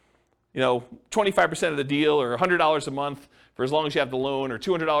 25% of the deal or $100 a month for as long as you have the loan, or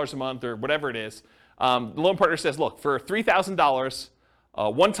 $200 a month, or whatever it is, the loan partner says, look, for $3,000,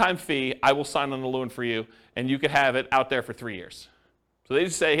 one-time fee, I will sign on the loan for you, and you could have it out there for 3 years. So they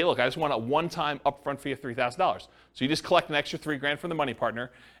just say, hey, look, I just want a one-time upfront fee of $3,000. So you just collect an extra $3,000 from the money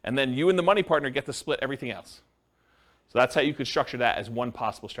partner, and then you and the money partner get to split everything else. So that's how you could structure that as one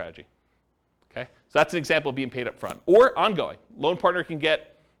possible strategy. Okay? So that's an example of being paid up front. Or ongoing. Loan partner can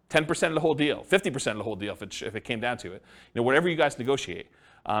get 10% of the whole deal, 50% of the whole deal if it came down to it. Whatever you guys negotiate.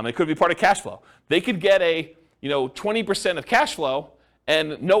 It could be part of cash flow. They could get a 20% of cash flow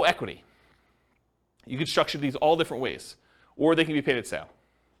and no equity. You could structure these all different ways. Or they can be paid at sale.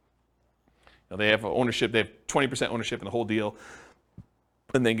 They have ownership, they have 20% ownership in the whole deal,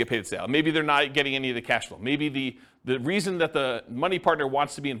 and then get paid at sale. Maybe they're not getting any of the cash flow. Maybe the reason that the money partner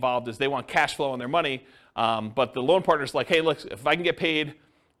wants to be involved is they want cash flow on their money, but the loan partner's like, hey, look, if I can get paid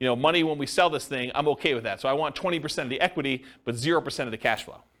money when we sell this thing, I'm okay with that. So I want 20% of the equity, but 0% of the cash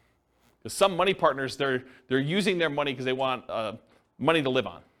flow. Because some money partners, they're using their money because they want money to live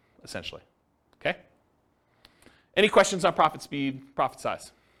on, essentially. Okay? Any questions on profit speed, profit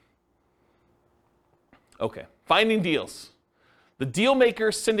size? Okay, finding deals. The deal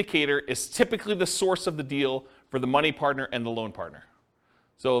maker syndicator is typically the source of the deal for the money partner and the loan partner.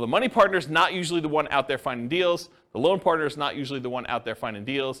 So the money partner is not usually the one out there finding deals. The loan partner is not usually the one out there finding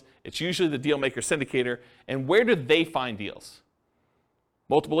deals. It's usually the deal maker syndicator. And where do they find deals?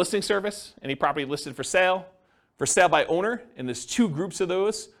 Multiple listing service, any property listed for sale by owner, and there's two groups of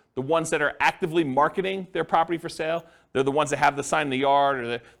those. The ones that are actively marketing their property for sale, they're the ones that have the sign in the yard,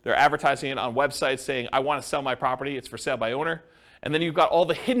 or they're advertising it on websites saying, I want to sell my property, it's for sale by owner. And then you've got all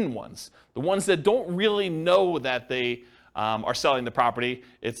the hidden ones, the ones that don't really know that they are selling the property.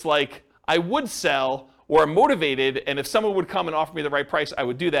 It's like, I would sell, or I'm motivated, and if someone would come and offer me the right price, I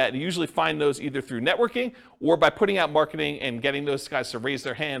would do that. And you usually find those either through networking or by putting out marketing and getting those guys to raise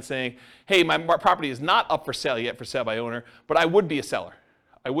their hand saying, hey, my property is not up for sale yet, for sale by owner, but I would be a seller.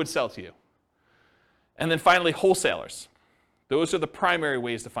 I would sell to you. And then finally, wholesalers. Those are the primary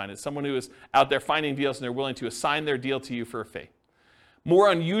ways to find it. Someone who is out there finding deals and they're willing to assign their deal to you for a fee.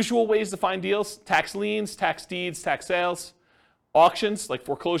 More unusual ways to find deals: tax liens, tax deeds, tax sales, auctions like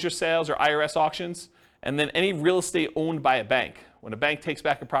foreclosure sales or IRS auctions, and then any real estate owned by a bank. When a bank takes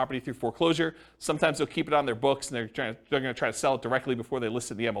back a property through foreclosure, sometimes they'll keep it on their books and they're going to try to sell it directly before they list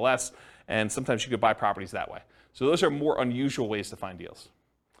it in the MLS, and sometimes you could buy properties that way. So those are more unusual ways to find deals.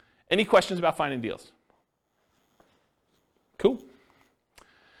 Any questions about finding deals? Cool.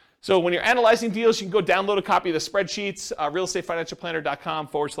 So when you're analyzing deals, you can go download a copy of the spreadsheets,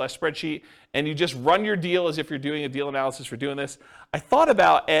 realestatefinancialplanner.com/spreadsheet, and you just run your deal as if you're doing a deal analysis for doing this. I thought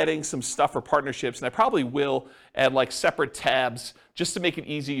about adding some stuff for partnerships, and I probably will add like separate tabs just to make it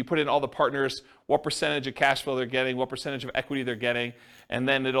easy. You put in all the partners, what percentage of cash flow they're getting, what percentage of equity they're getting, and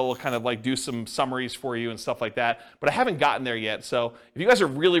then it'll kind of like do some summaries for you and stuff like that. But I haven't gotten there yet. So if you guys are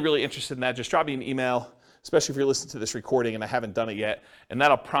really, really interested in that, just drop me an email, especially if you're listening to this recording and I haven't done it yet, and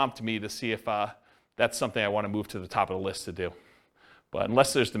that'll prompt me to see if that's something I want to move to the top of the list to do. But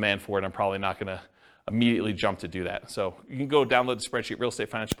unless there's demand for it, I'm probably not going to immediately jump to do that. So you can go download the spreadsheet,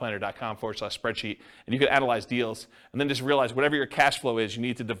 realestatefinancialplanner.com/spreadsheet, and you can analyze deals, and then just realize whatever your cash flow is, you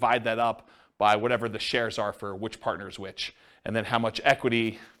need to divide that up by whatever the shares are for which partner is which, and then how much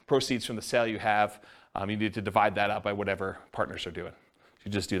equity proceeds from the sale you have, you need to divide that up by whatever partners are doing. You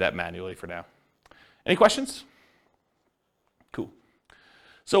just do that manually for now. Any questions? Cool.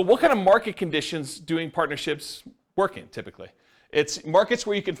 So what kind of market conditions doing partnerships work in typically? It's markets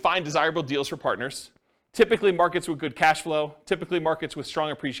where you can find desirable deals for partners, typically markets with good cash flow, typically markets with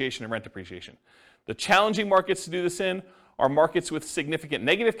strong appreciation and rent appreciation. The challenging markets to do this in are markets with significant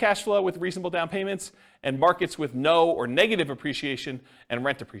negative cash flow with reasonable down payments, and markets with no or negative appreciation and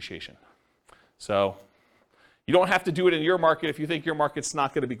rent appreciation. So you don't have to do it in your market. If you think your market's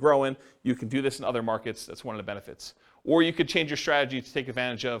not going to be growing, you can do this in other markets. That's one of the benefits. Or you could change your strategy to take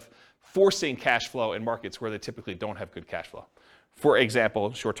advantage of forcing cash flow in markets where they typically don't have good cash flow. For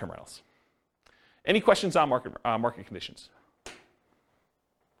example, short-term rentals. Any questions on market conditions?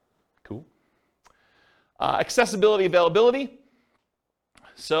 Cool. Accessibility, availability.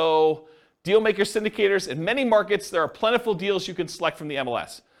 So deal makers, syndicators. In many markets, there are plentiful deals you can select from the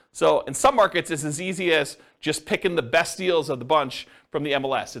MLS. So in some markets, it's as easy as just picking the best deals of the bunch from the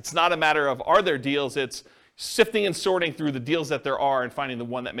MLS. It's not a matter of are there deals, it's sifting and sorting through the deals that there are and finding the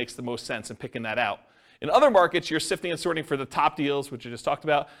one that makes the most sense and picking that out. In other markets, you're sifting and sorting for the top deals, which I just talked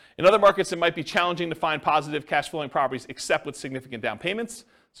about. In other markets, it might be challenging to find positive cash flowing properties except with significant down payments.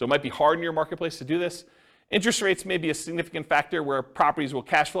 So it might be hard in your marketplace to do this. Interest rates may be a significant factor where properties will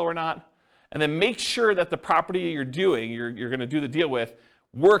cash flow or not. And then make sure that the property you're going to do the deal with,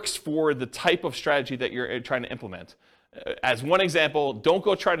 works for the type of strategy that you're trying to implement. As one example, don't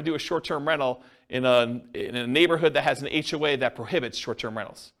go try to do a short-term rental in a neighborhood that has an HOA that prohibits short-term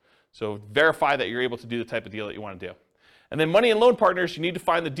rentals. So verify that you're able to do the type of deal that you want to do. And then money and loan partners, you need to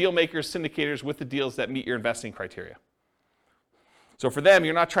find the deal makers, syndicators with the deals that meet your investing criteria. So for them,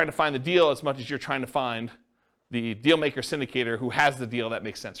 you're not trying to find the deal as much as you're trying to find the deal maker syndicator who has the deal that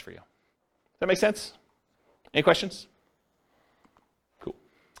makes sense for you. Does that make sense? Any questions? Cool.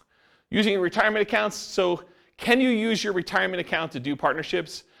 Using retirement accounts. So can you use your retirement account to do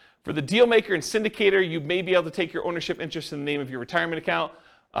partnerships? For the deal maker and syndicator, you may be able to take your ownership interest in the name of your retirement account,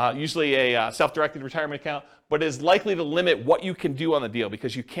 usually a self-directed retirement account, but it is likely to limit what you can do on the deal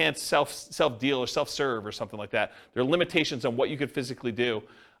because you can't self-deal or self-serve or something like that. There are limitations on what you could physically do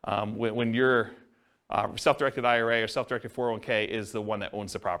when your self-directed IRA or self-directed 401k is the one that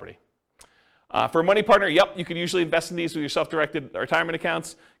owns the property. For a money partner, yep, you could usually invest in these with your self-directed retirement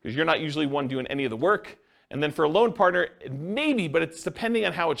accounts because you're not usually one doing any of the work. And then for a loan partner, maybe, but it's depending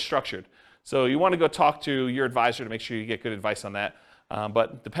on how it's structured. So you want to go talk to your advisor to make sure you get good advice on that.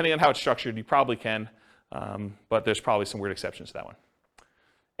 But depending on how it's structured, you probably can, but there's probably some weird exceptions to that one.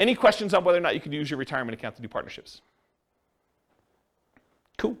 Any questions on whether or not you can use your retirement account to do partnerships?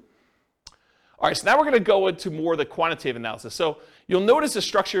 Cool. All right, so now we're going to go into more of the quantitative analysis. So you'll notice the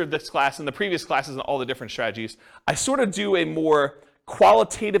structure of this class and the previous classes and all the different strategies. I sort of do a more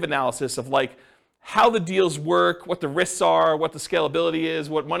qualitative analysis of like how the deals work, what the risks are, what the scalability is,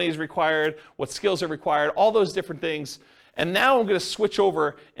 what money is required, what skills are required, all those different things. And now I'm going to switch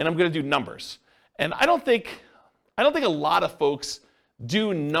over and I'm going to do numbers. And I don't think a lot of folks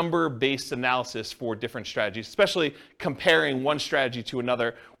do number-based analysis for different strategies, especially comparing one strategy to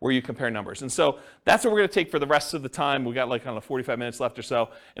another where you compare numbers. And so that's what we're going to take for the rest of the time. We got like 45 minutes left or so.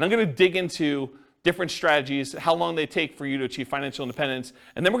 And I'm going to dig into different strategies, how long they take for you to achieve financial independence.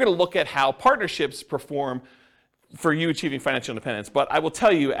 And then we're going to look at how partnerships perform for you achieving financial independence. But I will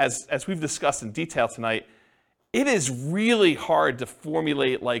tell you, as we've discussed in detail tonight, it is really hard to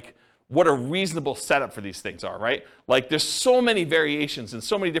formulate like what a reasonable setup for these things are, right? Like there's so many variations and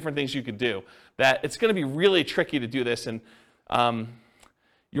so many different things you could do that it's going to be really tricky to do this. And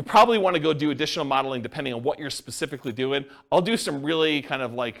you probably want to go do additional modeling depending on what you're specifically doing. I'll do some really kind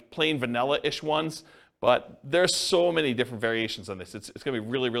of like plain vanilla-ish ones, but there's so many different variations on this. It's going to be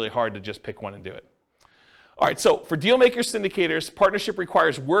really, really hard to just pick one and do it. All right, so for deal makers, syndicators, partnership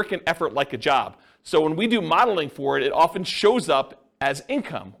requires work and effort like a job. So when we do modeling for it, it often shows up as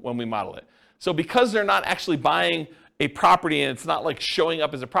income when we model it. So because they're not actually buying a property and it's not like showing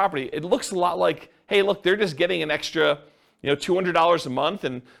up as a property, it looks a lot like, hey, look, they're just getting an extra, $200 a month,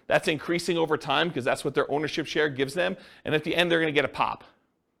 and that's increasing over time because that's what their ownership share gives them. And at the end, they're going to get a pop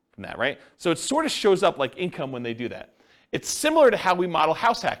from that, right? So it sort of shows up like income when they do that. It's similar to how we model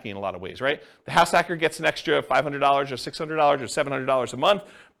house hacking in a lot of ways, right? The house hacker gets an extra $500 or $600 or $700 a month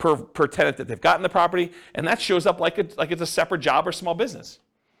per tenant that they've got in the property, and that shows up like it's a separate job or small business.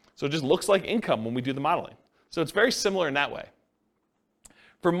 So it just looks like income when we do the modeling. So it's very similar in that way.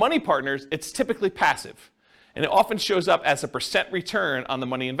 For money partners, it's typically passive, and it often shows up as a percent return on the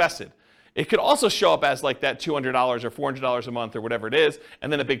money invested. It could also show up as like that $200 or $400 a month or whatever it is,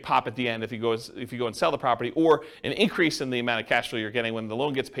 and then a big pop at the end if you go and sell the property, or an increase in the amount of cash flow you're getting when the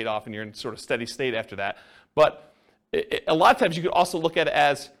loan gets paid off and you're in sort of steady state after that. But a lot of times you could also look at it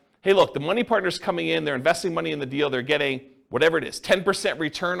as, hey, look, the money partner's coming in, they're investing money in the deal, they're getting whatever it is, 10%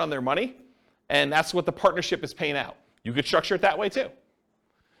 return on their money, and that's what the partnership is paying out. You could structure it that way too.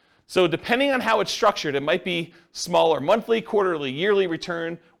 So depending on how it's structured, it might be smaller monthly, quarterly, yearly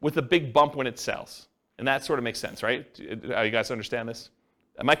return with a big bump when it sells. And that sort of makes sense, right? You guys understand this?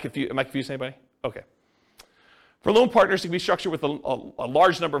 Am I confusing anybody? Okay. For loan partners, it can be structured with a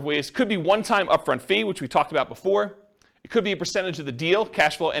large number of ways. It could be one-time upfront fee, which we talked about before. It could be a percentage of the deal,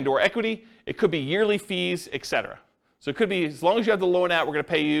 cash flow and or equity. It could be yearly fees, etc. So it could be, as long as you have the loan out, we're going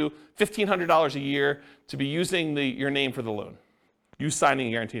to pay you $1,500 a year to be using your name for the loan. You signing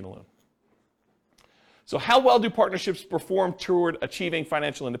and guaranteeing a loan. So how well do partnerships perform toward achieving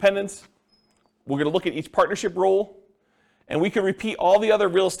financial independence? We're going to look at each partnership role, and we can repeat all the other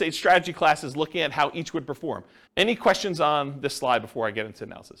real estate strategy classes looking at how each would perform. Any questions on this slide before I get into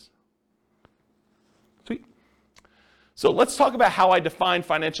analysis? Sweet. So let's talk about how I define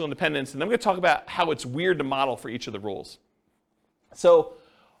financial independence, and then I'm going to talk about how it's weird to model for each of the roles. So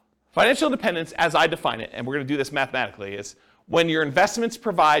financial independence, as I define it, and we're going to do this mathematically, is when your investments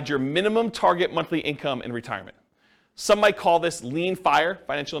provide your minimum target monthly income in retirement. Some might call this lean FIRE,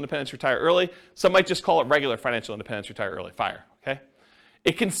 financial independence, retire early. Some might just call it regular financial independence, retire early, FIRE, okay?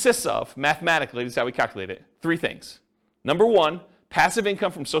 It consists of, mathematically, this is how we calculate it, 3 things. Number 1, passive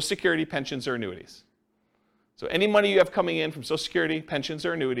income from Social Security, pensions, or annuities. So any money you have coming in from Social Security, pensions,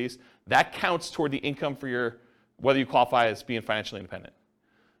 or annuities, that counts toward the income for whether you qualify as being financially independent.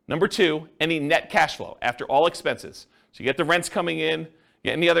 Number 2, any net cash flow after all expenses. So you get the rents coming in, you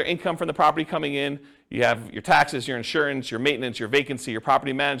get any other income from the property coming in, you have your taxes, your insurance, your maintenance, your vacancy, your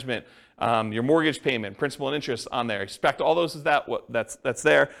property management, your mortgage payment, principal and interest on there. Expect all those is that's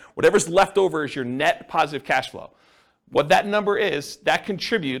there. Whatever's left over is your net positive cash flow. What that number is, that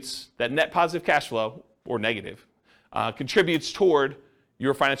contributes, that net positive cash flow, or negative, contributes toward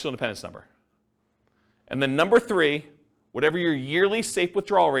your financial independence number. And then number 3, whatever your yearly safe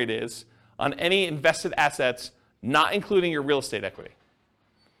withdrawal rate is on any invested assets, not including your real estate equity.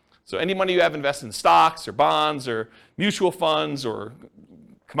 So any money you have invested in stocks or bonds or mutual funds or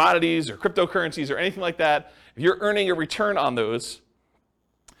commodities or cryptocurrencies or anything like that, if you're earning a return on those,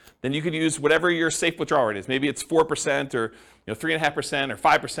 then you could use whatever your safe withdrawal rate is. Maybe it's 4% or 3.5% or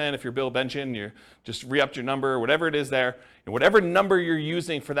 5% if you're Bill Benjamin, you just re-upped your number, whatever it is there. And whatever number you're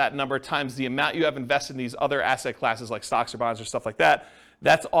using for that number times the amount you have invested in these other asset classes like stocks or bonds or stuff like that,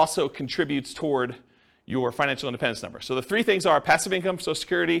 that also contributes toward your financial independence number. So the 3 things are passive income, Social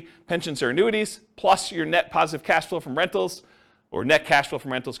Security, pensions, or annuities, plus your net positive cash flow from rentals, or net cash flow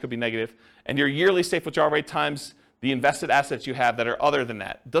from rentals could be negative, and your yearly safe withdrawal rate times the invested assets you have that are other than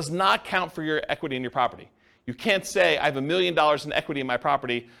that. Does not count for your equity in your property. You can't say, I have $1 million in equity in my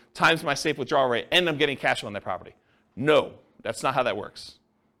property times my safe withdrawal rate, and I'm getting cash flow on that property. No, that's not how that works.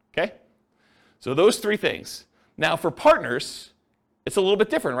 Okay? So those 3 things. Now for partners, it's a little bit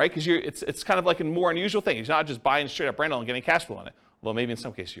different, right? Because it's kind of like a more unusual thing. You're not just buying straight up rental and getting cash flow on it, although maybe in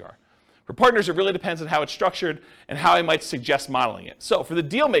some cases you are. For partners, it really depends on how it's structured and how I might suggest modeling it. So for the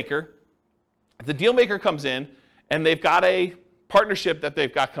deal maker, if the deal maker comes in and they've got a partnership that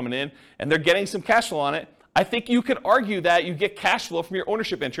they've got coming in and they're getting some cash flow on it, I think you could argue that you get cash flow from your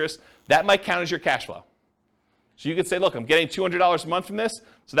ownership interest. That might count as your cash flow. So you could say, look, I'm getting $200 a month from this,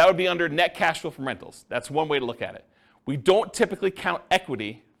 so that would be under net cash flow from rentals. That's one way to look at it. We don't typically count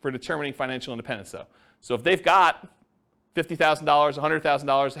equity for determining financial independence, though. So if they've got $50,000, $100,000,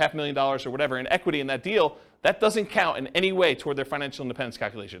 $500,000, or whatever in equity in that deal, that doesn't count in any way toward their financial independence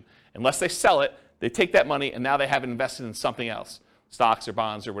calculation. Unless they sell it, they take that money, and now they have it invested in something else, stocks or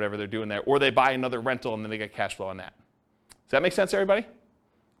bonds or whatever they're doing there, or they buy another rental, and then they get cash flow on that. Does that make sense, everybody?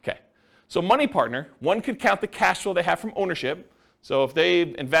 Okay. So money partner, one could count the cash flow they have from ownership. So if they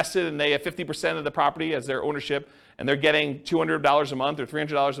invested and they have 50% of the property as their ownership and they're getting $200 a month or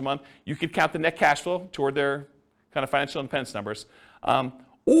 $300 a month, you could count the net cash flow toward their kind of financial independence numbers.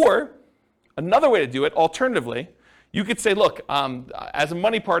 Or another way to do it, alternatively, you could say, look, as a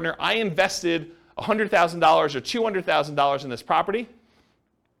money partner, I invested $100,000 or $200,000 in this property,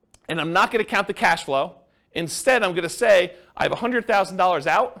 and I'm not going to count the cash flow. Instead, I'm going to say I have $100,000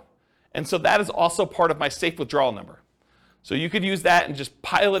 out, and so that is also part of my safe withdrawal number. So you could use that and just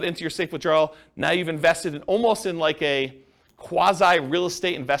pile it into your safe withdrawal. Now you've invested in almost in like a quasi real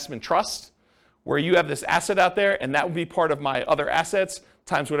estate investment trust where you have this asset out there, and that would be part of my other assets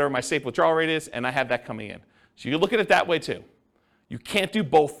times whatever my safe withdrawal rate is, and I have that coming in. So you look at it that way too. You can't do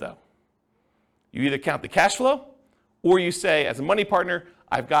both though. You either count the cash flow, or you say, as a money partner,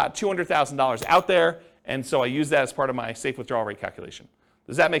 I've got $200,000 out there, and so I use that as part of my safe withdrawal rate calculation.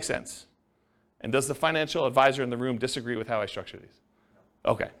 Does that make sense? And does the financial advisor in the room disagree with how I structure these?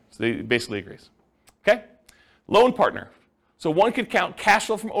 Okay, so he basically agrees. Okay? Loan partner. So one could count cash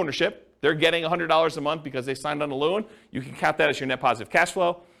flow from ownership. They're getting $100 a month because they signed on a loan. You can count that as your net positive cash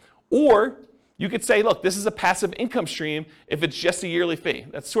flow. Or you could say, look, this is a passive income stream if it's just a yearly fee.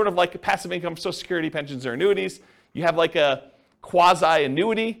 That's sort of like a passive income, Social Security, pensions, or annuities. You have like a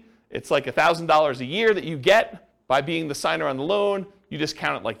quasi-annuity. It's like $1,000 a year that you get by being the signer on the loan. You just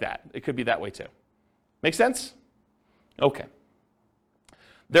count it like that. It could be that way too. Make sense? Okay.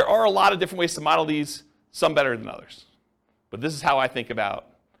 There are a lot of different ways to model these, some better than others. But this is how I think about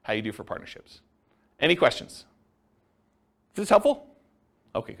how you do for partnerships. Any questions? Is this helpful?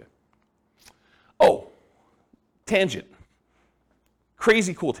 Okay, good. Oh, tangent.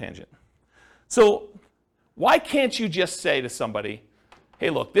 Crazy cool tangent. So why can't you just say to somebody,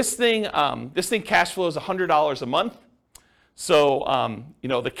 hey, look, this thing cash flows $100 a month. So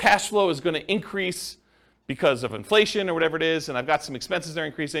the cash flow is going to increase because of inflation or whatever it is, and I've got some expenses that are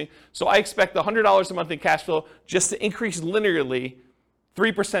increasing. So I expect the $100 a month in cash flow just to increase linearly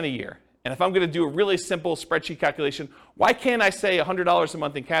 3% a year. And if I'm going to do a really simple spreadsheet calculation, why can't I say $100 a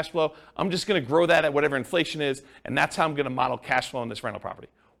month in cash flow? I'm just going to grow that at whatever inflation is, and that's how I'm going to model cash flow in this rental property.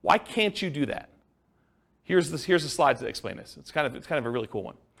 Why can't you do that? Here's the slides that explain this. It's kind of a really cool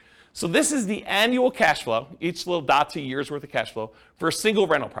one. So this is the annual cash flow, each little dot's a year's worth of cash flow, for a single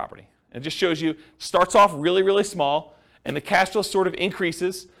rental property. And it just shows you, starts off really, really small, and the cash flow sort of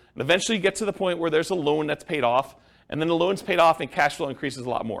increases, and eventually you get to the point where there's a loan that's paid off, and then the loan's paid off and cash flow increases a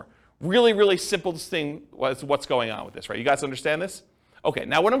lot more. Really, really simple thing was what's going on with this, right? You guys understand this? Okay,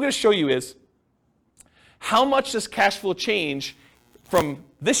 now what I'm going to show you is how much does cash flow change from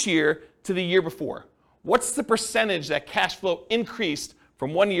this year to the year before? What's the percentage that cash flow increased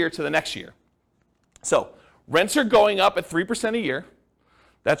from one year to the next year? So rents are going up at 3% a year.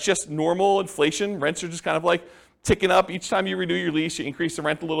 That's just normal inflation. Rents are just kind of like ticking up. Each time you renew your lease, you increase the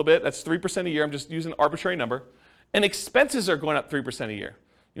rent a little bit. That's 3% a year. I'm just using an arbitrary number. And expenses are going up 3% a year.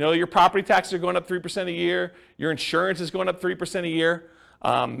 Your property taxes are going up 3% a year. Your insurance is going up 3% a year.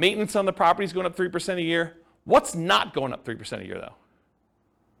 Maintenance on the property is going up 3% a year. What's not going up 3% a year, though?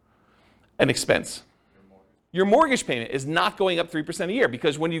 An expense. Your mortgage payment is not going up 3% a year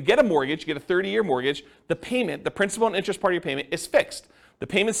because when you get a mortgage, you get a 30-year mortgage, the payment, the principal and interest part of your payment is fixed. The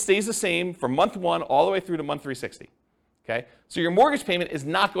payment stays the same from month 1 all the way through to month 360. Okay? So your mortgage payment is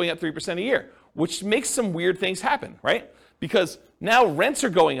not going up 3% a year, which makes some weird things happen, right? Because now rents are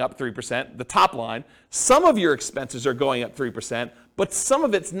going up 3%, the top line. Some of your expenses are going up 3%, but some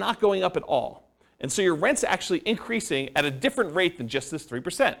of it's not going up at all. And so your rent's actually increasing at a different rate than just this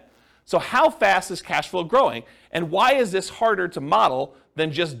 3%. So how fast is cash flow growing? And why is this harder to model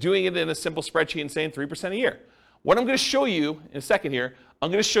than just doing it in a simple spreadsheet and saying 3% a year? What I'm going to show you in a second here, I'm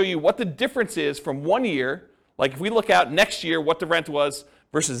going to show you what the difference is from one year, like if we look out next year what the rent was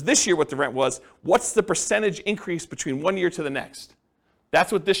versus this year what the rent was, what's the percentage increase between one year to the next?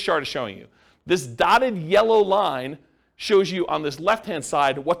 That's what this chart is showing you. This dotted yellow line shows you on this left-hand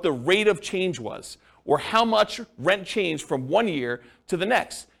side what the rate of change was, or how much rent changed from one year to the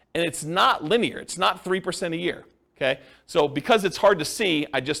next. And it's not linear. It's not 3% a year. Okay? So because it's hard to see,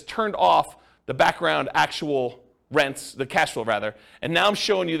 I just turned off the background actual rents, the cash flow rather, and now I'm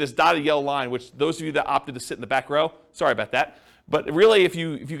showing you this dotted yellow line, which those of you that opted to sit in the back row, sorry about that. But really, if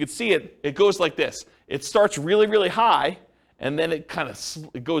you could see it, it goes like this. It starts really, really high, and then it kind of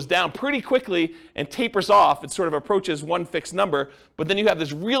it goes down pretty quickly and tapers off. It sort of approaches one fixed number, but then you have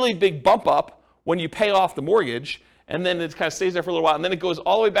this really big bump up when you pay off the mortgage, and then it kind of stays there for a little while, and then it goes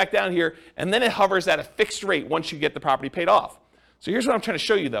all the way back down here, and then it hovers at a fixed rate once you get the property paid off. So here's what I'm trying to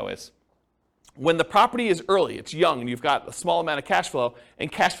show you, though, is when the property is early, it's young, and you've got a small amount of cash flow,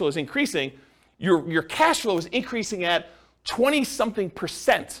 and cash flow is increasing, your cash flow is increasing at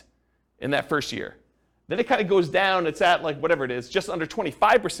 20-something% in that first year. Then it kind of goes down, it's at like whatever it is, just under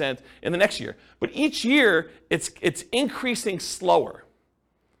 25% in the next year. But each year, it's increasing slower,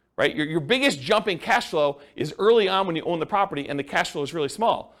 right? Your biggest jump in cash flow is early on when you own the property, and the cash flow is really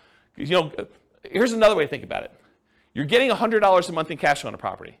small. Here's another way to think about it. You're getting $100 a month in cash flow on a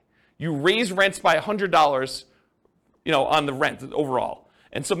property. You raise rents by $100, on the rent overall.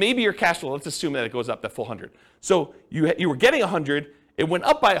 And so maybe your cash flow, let's assume that it goes up that full 100. So you were getting 100, it went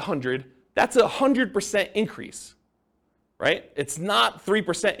up by 100, that's a 100% increase, right? It's not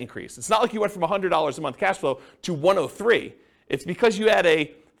 3% increase. It's not like you went from $100 a month cash flow to 103. It's because you had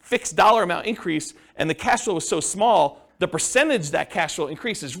a fixed dollar amount increase and the cash flow was so small, the percentage that cash flow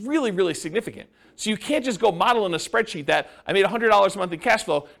increase is really, really significant. So you can't just go model in a spreadsheet that I made $100 a month in cash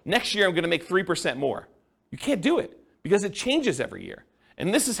flow, next year I'm going to make 3% more. You can't do it because it changes every year.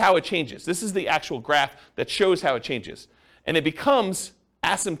 And this is how it changes. This is the actual graph that shows how it changes. And it becomes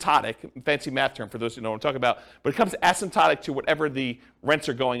asymptotic, fancy math term for those who know what I'm talking about, but it becomes asymptotic to whatever the rents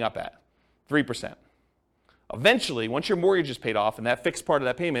are going up at, 3%. Eventually, once your mortgage is paid off and that fixed part of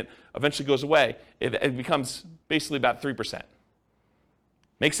that payment eventually goes away, it becomes basically about 3%.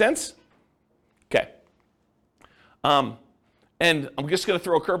 Make sense? Okay. And I'm just going to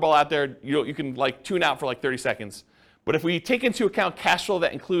throw a curveball out there. You can tune out for 30 seconds. But if we take into account cash flow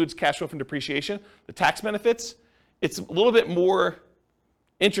that includes cash flow from depreciation, the tax benefits, it's a little bit more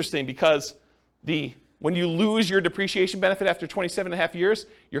interesting because when you lose your depreciation benefit after 27.5 years,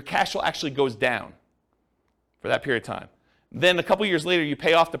 your cash flow actually goes down for that period of time. Then a couple years later, you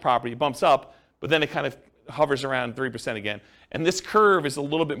pay off the property, it bumps up, but then it kind of hovers around 3% again. And this curve is a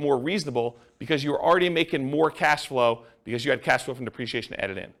little bit more reasonable because you were already making more cash flow because you had cash flow from depreciation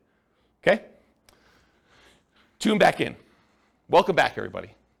added in. Okay? Tune back in. Welcome back, everybody.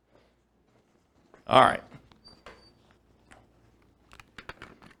 All right.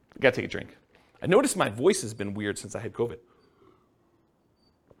 I gotta take a drink. I noticed my voice has been weird since I had COVID.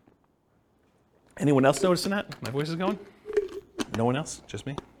 Anyone else noticing that? My voice is going? No one else? Just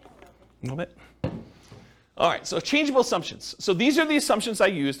me? A little bit? All right, so changeable assumptions. So these are the assumptions I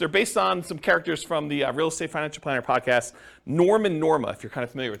use. They're based on some characters from the Real Estate Financial Planner podcast, Norm and Norma, if you're kind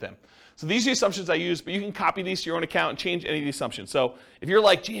of familiar with them. So these are the assumptions I use, but you can copy these to your own account and change any of the assumptions. So if you're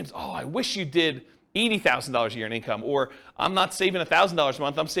like, James, I wish you did $80,000 a year in income, or I'm not saving $1,000 a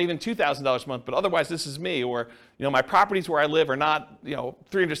month, I'm saving $2,000 a month, but otherwise this is me, or my properties where I live are not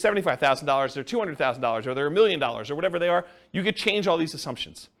 $375,000, they're $200,000, or they're $1 million, or whatever they are. You could change all these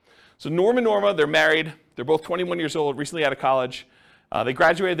assumptions. So Norm and Norma, they're married, they're both 21 years old, recently out of college. They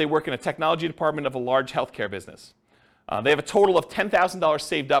graduated, they work in a technology department of a large healthcare business. They have a total of $10,000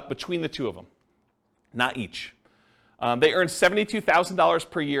 saved up between the two of them, not each. They earn $72,000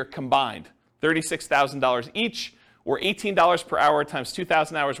 per year combined, $36,000 each, or $18 per hour times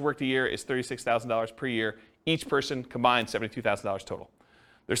 2,000 hours worked a year is $36,000 per year. Each person combined $72,000 total.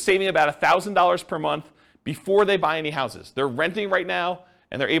 They're saving about $1,000 per month before they buy any houses. They're renting right now,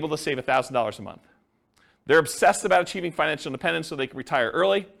 and they're able to save $1,000 a month. They're obsessed about achieving financial independence so they can retire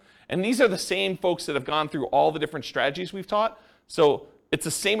early. And these are the same folks that have gone through all the different strategies we've taught. So it's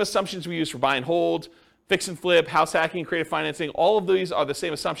the same assumptions we use for buy and hold, fix and flip, house hacking, creative financing. All of these are the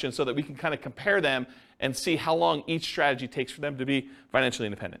same assumptions so that we can kind of compare them and see how long each strategy takes for them to be financially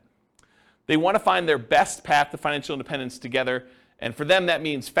independent. They want to find their best path to financial independence together. And for them, that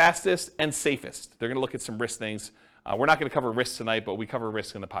means fastest and safest. They're going to look at some risk things. We're not going to cover risk tonight, but we cover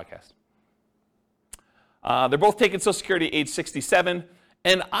risk in the podcast. They're both taking Social Security at age 67.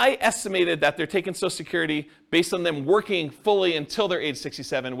 And I estimated that they're taking Social Security based on them working fully until they're age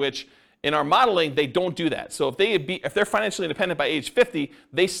 67, which in our modeling, they don't do that. So if they're financially independent by age 50,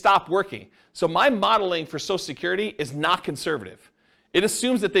 they stop working. So my modeling for Social Security is not conservative. It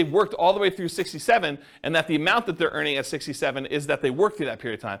assumes that they've worked all the way through 67 and that the amount that they're earning at 67 is that they worked through that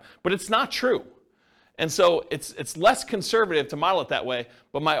period of time. But it's not true. And so it's less conservative to model it that way.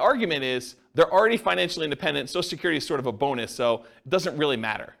 But my argument is they're already financially independent. Social Security is sort of a bonus, so it doesn't really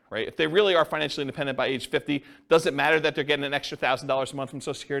matter, right? If they really are financially independent by age 50, does it matter that they're getting an extra $1,000 a month from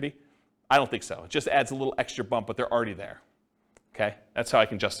Social Security? I don't think so. It just adds a little extra bump, but they're already there. Okay? That's how I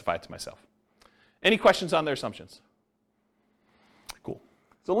can justify it to myself. Any questions on their assumptions? Cool.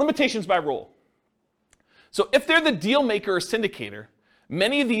 So limitations by rule. So if they're the deal maker or syndicator,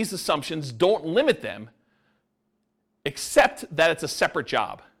 many of these assumptions don't limit them except that it's a separate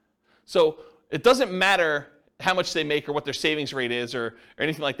job. So it doesn't matter how much they make or what their savings rate is or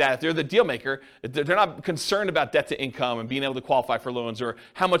anything like that. If they're the deal maker, they're not concerned about debt to income and being able to qualify for loans or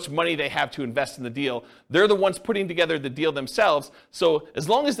how much money they have to invest in the deal. They're the ones putting together the deal themselves. So as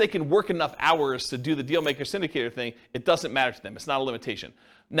long as they can work enough hours to do the deal maker syndicator thing, it doesn't matter to them. It's not a limitation.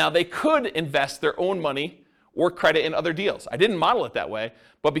 Now, they could invest their own money or credit in other deals. I didn't model it that way,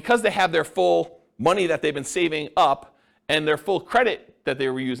 but because they have their full money that they've been saving up and their full credit that they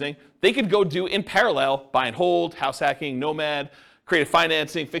were using, they could go do in parallel buy and hold, house hacking, Nomad, creative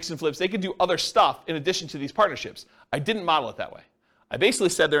financing, fix and flips. They could do other stuff in addition to these partnerships. I didn't model it that way. I basically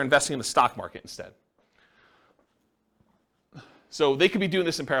said they're investing in the stock market instead. So they could be doing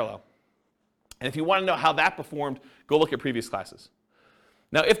this in parallel. And if you want to know how that performed, go look at previous classes.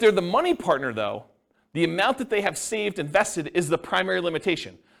 Now, if they're the money partner, though, the amount that they have saved invested is the primary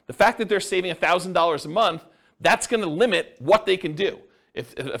limitation. The fact that they're saving $1,000 a month, that's going to limit what they can do.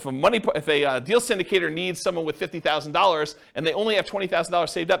 If a deal syndicator needs someone with $50,000 and they only have $20,000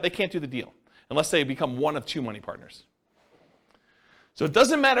 saved up, they can't do the deal unless they become one of two money partners. So it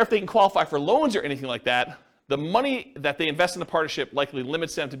doesn't matter if they can qualify for loans or anything like that. The money that they invest in the partnership likely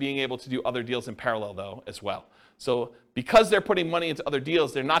limits them to being able to do other deals in parallel, though, as well. So because they're putting money into other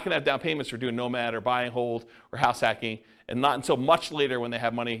deals, they're not going to have down payments for doing Nomad or buy and hold or house hacking, and not until much later when they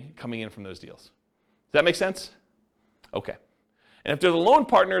have money coming in from those deals. Does that make sense? Okay. And if they're the loan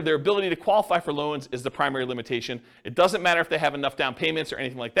partner, their ability to qualify for loans is the primary limitation. It doesn't matter if they have enough down payments or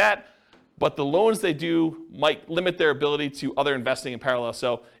anything like that, but the loans they do might limit their ability to other investing in parallel.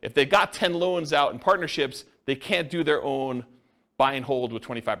 So if they got 10 loans out in partnerships, they can't do their own buy and hold with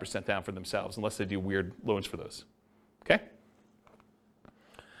 25% down for themselves unless they do weird loans for those. Okay?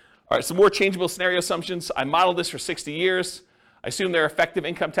 All right, some more changeable scenario assumptions. I modeled this for 60 years. I assume their effective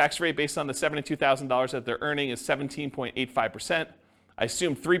income tax rate based on the $72,000 that they're earning is 17.85%. I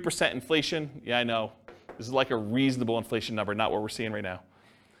assume 3% inflation. Yeah, I know. This is like a reasonable inflation number, not what we're seeing right now.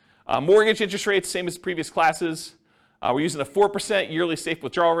 Mortgage interest rates, same as previous classes. We're using a 4% yearly safe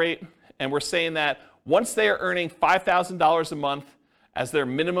withdrawal rate, and we're saying that once they are earning $5,000 a month as their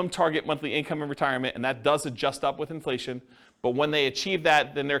minimum target monthly income in retirement, and that does adjust up with inflation, but when they achieve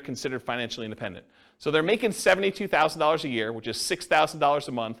that, then they're considered financially independent. So they're making $72,000 a year, which is $6,000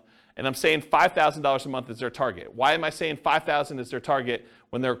 a month, and I'm saying $5,000 a month is their target. Why am I saying $5,000 is their target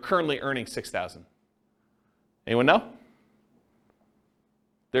when they're currently earning $6,000? Anyone know?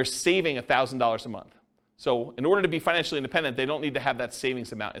 They're saving $1,000 a month. So in order to be financially independent, they don't need to have that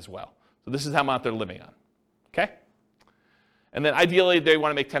savings amount as well. So this is how much they're living on. Okay? And then ideally, they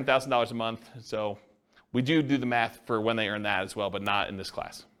want to make $10,000 a month. So we do the math for when they earn that as well, but not in this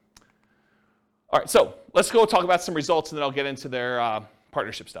class. All right, so let's go talk about some results, and then I'll get into their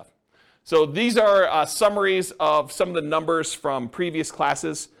partnership stuff. So these are summaries of some of the numbers from previous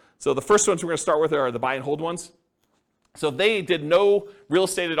classes. So the first ones we're going to start with are the buy and hold ones. So they did no real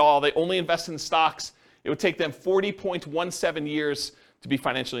estate at all. They only invest in stocks. It would take them 40.17 years to be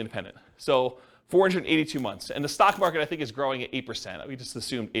financially independent. So 482 months. And the stock market, I think, is growing at 8%. We just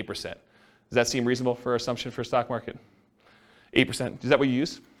assumed 8%. Does that seem reasonable for assumption for stock market? 8%. Is that what you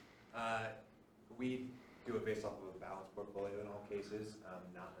use? We do it based off of a balanced portfolio in all cases,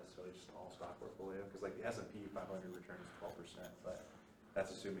 not necessarily just an all-stock portfolio, because like the S&P 500 returns 12%, but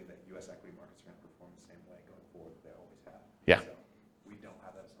that's assuming that U.S. equity markets are going to perform the same way going forward that they always have. Yeah. So we don't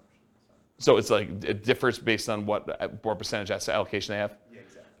have that assumption. So it's like it differs based on what percentage asset allocation they have? Yeah,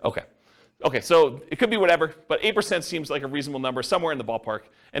 exactly. Okay. Okay, so it could be whatever, but 8% seems like a reasonable number, somewhere in the ballpark.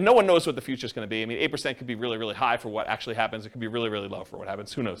 And no one knows what the future is going to be. I mean, 8% could be really, really high for what actually happens. It could be really, really low for what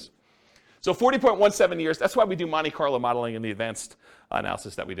happens. Who knows? So 40.17 years, that's why we do Monte Carlo modeling in the advanced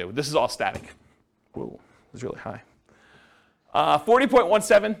analysis that we do. This is all static. Whoa, this is really high.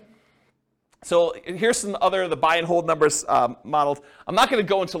 40.17. So here's some other, the buy and hold numbers modeled. I'm not going to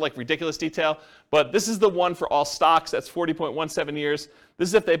go into like ridiculous detail, but this is the one for all stocks. That's 40.17 years. This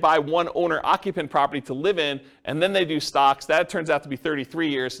is if they buy one owner-occupant property to live in, and then they do stocks. That turns out to be 33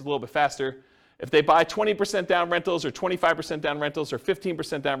 years, it's a little bit faster. If they buy 20% down rentals or 25% down rentals or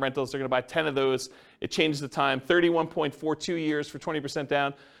 15% down rentals, they're going to buy 10 of those. It changes the time. 31.42 years for 20%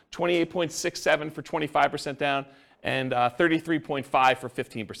 down, 28.67 for 25% down, and 33.5 for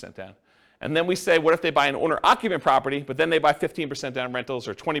 15% down. And then we say, what if they buy an owner-occupant property, but then they buy 15% down rentals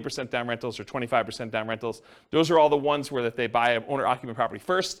or 20% down rentals or 25% down rentals? Those are all the ones where that they buy an owner-occupant property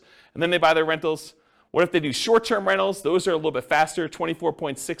first, and then they buy their rentals. What if they do short-term rentals? Those are a little bit faster,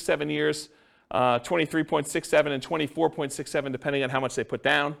 24.67 years. 23.67 and 24.67 depending on how much they put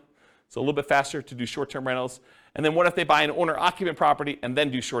down. So a little bit faster to do short-term rentals. And then what if they buy an owner-occupant property and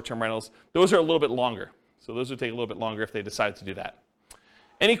then do short-term rentals? Those are a little bit longer. So those would take a little bit longer if they decide to do that.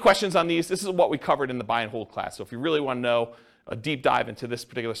 Any questions on these? This is what we covered in the buy and hold class. So if you really want to know a deep dive into this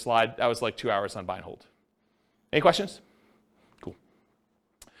particular slide, that was like 2 hours on buy and hold. Any questions? Cool.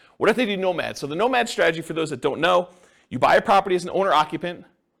 What if they do nomad? So the nomad strategy, for those that don't know, you buy a property as an owner-occupant,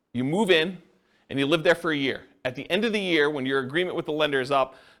 you move in, and you live there for a year. At the end of the year, when your agreement with the lender is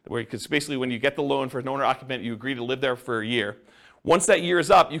up, because basically when you get the loan for an owner-occupant, you agree to live there for a year. Once that year is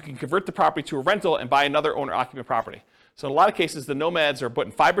up, you can convert the property to a rental and buy another owner-occupant property. So in a lot of cases, the nomads are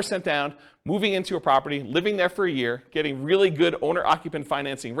putting 5% down, moving into a property, living there for a year, getting really good owner-occupant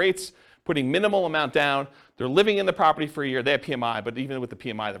financing rates, putting minimal amount down. They're living in the property for a year. They have PMI, but even with the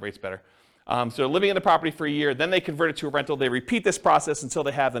PMI, the rate's better. So they're living in the property for a year. Then they convert it to a rental. They repeat this process until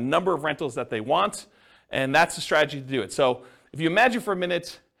they have the number of rentals that they want. And that's the strategy to do it. So if you imagine for a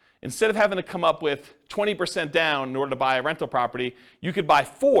minute, instead of having to come up with 20% down in order to buy a rental property, you could buy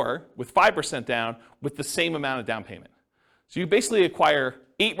 4 with 5% down with the same amount of down payment. So you basically acquire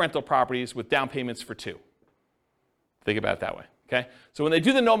 8 rental properties with down payments for 2. Think about it that way, okay? So when they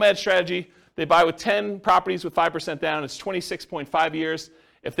do the nomad strategy, they buy with 10 properties with 5% down. It's 26.5 years.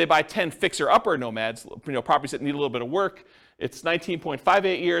 If they buy 10 fixer-upper nomads, properties that need a little bit of work, it's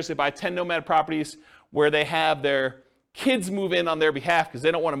 19.58 years. They buy 10 nomad properties where they have their kids move in on their behalf because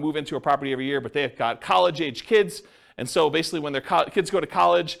they don't want to move into a property every year, but they've got college-age kids. And so basically when their kids go to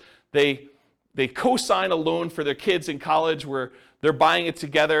college, they co-sign a loan for their kids in college where they're buying it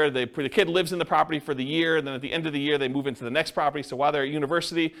together. The kid lives in the property for the year, and then at the end of the year, they move into the next property. So while they're at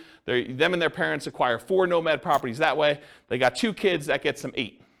university, them and their parents acquire 4 nomad properties that way. They got 2 kids, that gets them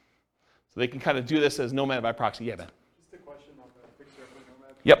 8. So they can kind of do this as nomad by proxy. Yeah, Ben? Just a question on the fixer-upper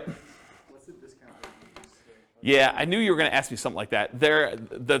nomad. Yep. What's the discount rate you use? Yeah, I knew you were going to ask me something like that.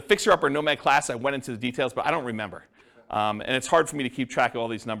 The fixer-upper nomad class, I went into the details, but I don't remember. And it's hard for me to keep track of all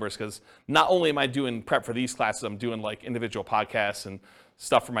these numbers because not only am I doing prep for these classes, I'm doing like individual podcasts and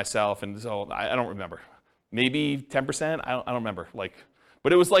stuff for myself. And so I don't remember. Maybe 10%? I don't remember.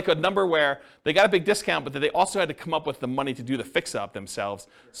 But it was like a number where they got a big discount, but then they also had to come up with the money to do the fix-up themselves.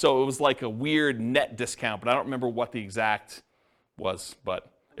 So it was like a weird net discount, but I don't remember what the exact was.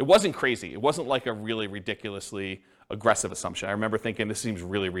 But it wasn't crazy. It wasn't like a really ridiculously aggressive assumption. I remember thinking this seems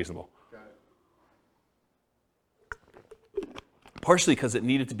really reasonable. Partially because it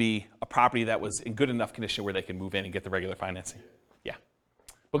needed to be a property that was in good enough condition where they could move in and get the regular financing. Yeah.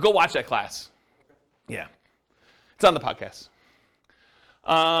 But go watch that class. Yeah. It's on the podcast.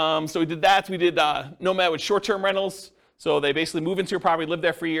 So we did that. We did nomad with short-term rentals. So they basically move into your property, live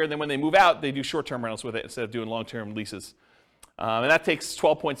there for a year, and then when they move out, they do short-term rentals with it instead of doing long-term leases. And that takes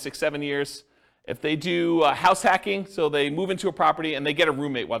 12.67 years. If they do house hacking, so they move into a property and they get a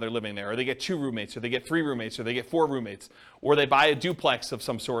roommate while they're living there, or they get 2 roommates, or they get 3 roommates, or they get 4 roommates, or they buy a duplex of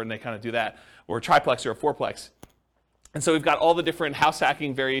some sort and they kind of do that, or a triplex or a fourplex. And so we've got all the different house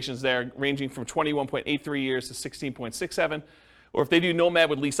hacking variations there, ranging from 21.83 years to 16.67. Or if they do nomad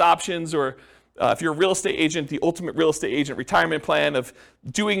with lease options, or if you're a real estate agent, the ultimate real estate agent retirement plan of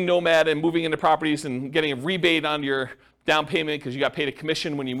doing nomad and moving into properties and getting a rebate on your down payment because you got paid a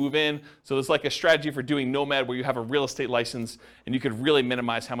commission when you move in. So there's like a strategy for doing nomad where you have a real estate license and you could really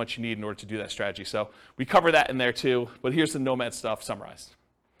minimize how much you need in order to do that strategy. So we cover that in there too, but here's the nomad stuff summarized.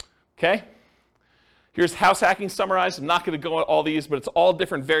 Okay? Here's house hacking summarized. I'm not going to go on all these, but it's all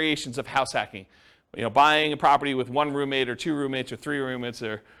different variations of house hacking. Buying a property with 1 roommate or 2 roommates or 3 roommates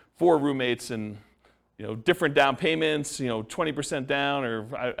or 4 roommates and different down payments, 20% down,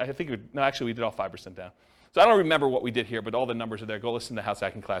 or I think actually we did all 5% down. So I don't remember what we did here, but all the numbers are there. Go listen to house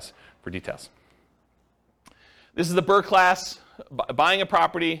hacking class for details. This is the BRRRR class, buying a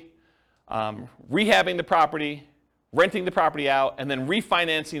property, rehabbing the property, renting the property out, and then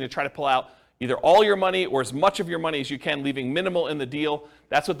refinancing to try to pull out either all your money or as much of your money as you can, leaving minimal in the deal.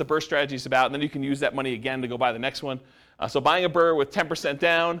 That's what the BRRRR strategy is about, and then you can use that money again to go buy the next one. So buying a BRRRR with 10%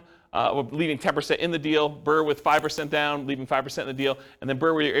 down, leaving 10% in the deal, BRRRR with 5% down, leaving 5% in the deal, and then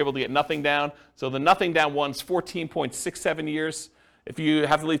BRRRR where you're able to get nothing down. So the nothing down one's 14.67 years. If you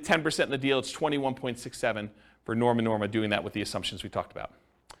have to leave 10% in the deal, it's 21.67 for Norma doing that with the assumptions we talked about.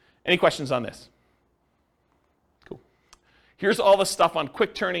 Any questions on this? Cool. Here's all the stuff on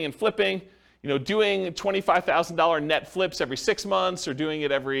quick turning and flipping. Doing $25,000 net flips every 6 months, or doing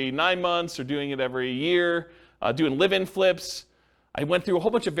it every 9 months, or doing it every year, doing live-in flips. I went through a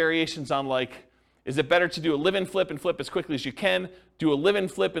whole bunch of variations on is it better to do a live-in flip and flip as quickly as you can, do a live-in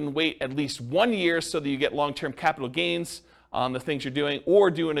flip and wait at least 1 year so that you get long-term capital gains on the things you're doing,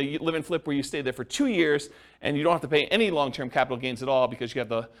 or doing a live and flip where you stay there for 2 years and you don't have to pay any long-term capital gains at all because you have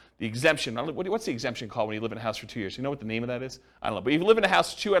the exemption. What's the exemption called when you live in a house for 2 years? You know what the name of that is? I don't know. But if you live in a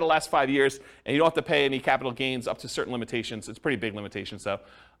house 2 out of the last 5 years and you don't have to pay any capital gains up to certain limitations, it's pretty big limitations though,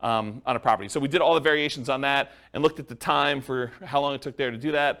 on a property. So we did all the variations on that and looked at the time for how long it took there to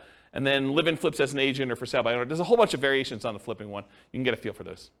do that. And then live in flips as an agent or for sale by owner. There's a whole bunch of variations on the flipping one. You can get a feel for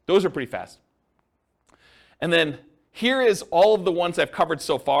those. Those are pretty fast. And then here is all of the ones I've covered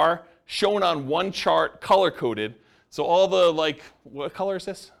so far, shown on one chart, color-coded. So all the, like, what color is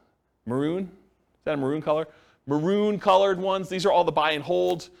this? Maroon? Is that a maroon color? Maroon-colored ones, these are all the buy and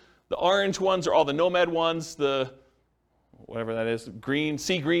hold. The orange ones are all the nomad ones. The, whatever that is, green,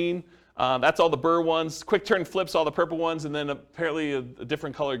 sea green, that's all the BRRRR ones. Quick turn flips, all the purple ones. And then apparently a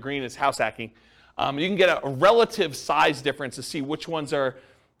different color green is house hacking. You can get a relative size difference to see which ones are,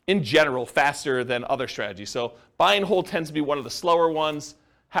 in general, faster than other strategies. So buy and hold tends to be one of the slower ones.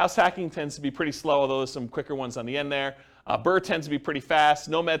 House hacking tends to be pretty slow, although there's some quicker ones on the end there. BRRRR tends to be pretty fast.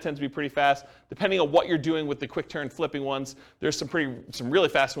 Nomad tends to be pretty fast. Depending on what you're doing with the quick turn flipping ones, there's some really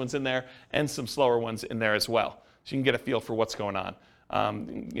fast ones in there and some slower ones in there as well. So you can get a feel for what's going on.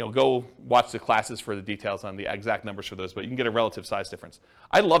 Go watch the classes for the details on the exact numbers for those, but you can get a relative size difference.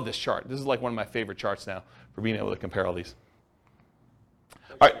 I love this chart. This is like one of my favorite charts now for being able to compare all these.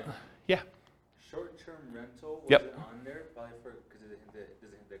 All right, yeah. Short-term rental, was Yep. it on there? Probably because it doesn't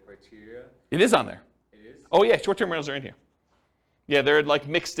hit the criteria. It is on there. It is? Oh yeah, short-term rentals are in here. Yeah, they're like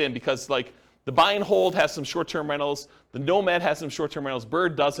mixed in because like the buy and hold has some short-term rentals, the Nomad has some short-term rentals,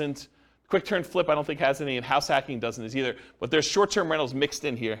 BRRRR doesn't, quick turn flip I don't think has any, and house hacking doesn't either. But there's short-term rentals mixed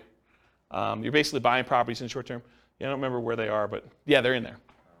in here. You're basically buying properties in short-term. Yeah, I don't remember where they are, but yeah, they're in there.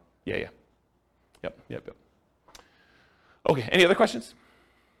 Yeah. Yep. Okay, any other questions?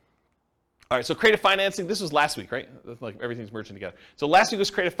 All right, so creative financing, this was last week, right? Like everything's merging together. So last week was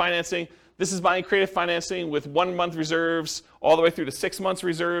creative financing. This is buying creative financing with 1 month reserves all the way through to 6 months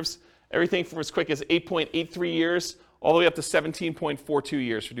reserves. Everything from as quick as 8.83 years all the way up to 17.42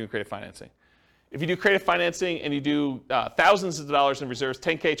 years for doing creative financing. If you do creative financing and you do thousands of dollars in reserves,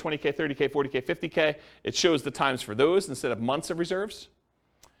 10K, 20K, 30K, 40K, 50K, it shows the times for those instead of months of reserves.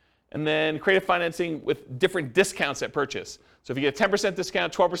 And then creative financing with different discounts at purchase. So if you get a 10%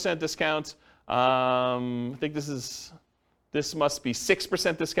 discount, 12% discount, I think this must be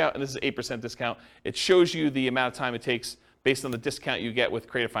 6% discount, and this is 8% discount. It shows you the amount of time it takes based on the discount you get with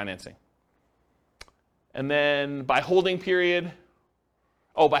creative financing. And then by holding period,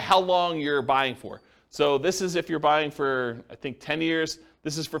 by how long you're buying for. So this is if you're buying for, I think, 10 years.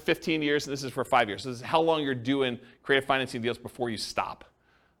 This is for 15 years, and this is for 5 years. So this is how long you're doing creative financing deals before you stop.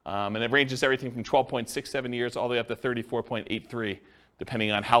 And it ranges everything from 12.67 years all the way up to 34.83,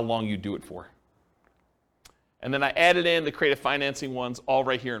 depending on how long you do it for. And then I added in the creative financing ones all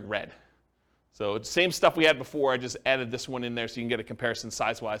right here in red. So it's the same stuff we had before, I just added this one in there so you can get a comparison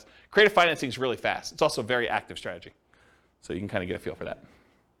size-wise. Creative financing is really fast. It's also a very active strategy. So you can kind of get a feel for that.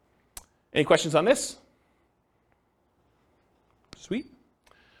 Any questions on this? Sweet.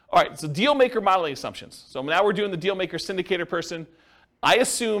 All right, so deal maker modeling assumptions. So now we're doing the deal maker syndicator person. I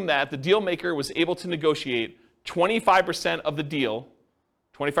assume that the deal maker was able to negotiate 25% of the deal,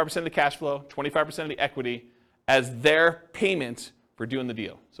 25% of the cash flow, 25% of the equity as their payment for doing the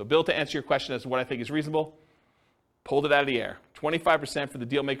deal. So Bill, to answer your question as to what I think is reasonable, pulled it out of the air. 25% for the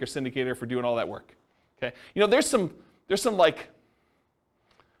deal maker syndicator for doing all that work. Okay. There's some like,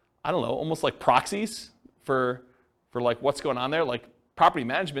 I don't know, almost like proxies for like what's going on there. Like property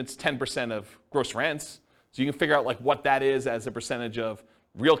management's 10% of gross rents. So you can figure out like what that is as a percentage of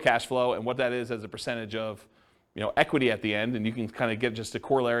real cash flow and what that is as a percentage of equity at the end. And you can kind of get just a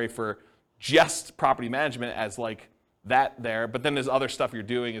corollary for just property management as like that there. But then there's other stuff you're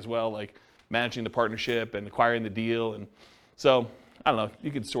doing as well, like managing the partnership and acquiring the deal. And so, I don't know,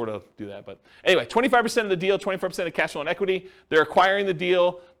 you could sort of do that. But anyway, 25% of the deal, 25% of cash flow and equity. They're acquiring the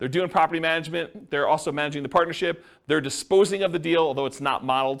deal. They're doing property management. They're also managing the partnership. They're disposing of the deal, although it's not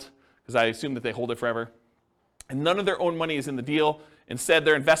modeled, because I assume that they hold it forever. And none of their own money is in the deal. Instead,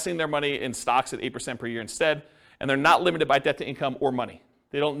 they're investing their money in stocks at 8% per year instead, and they're not limited by debt to income or money.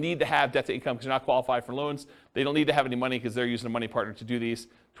 They don't need to have debt to income because they're not qualified for loans. They don't need to have any money because they're using a money partner to do these.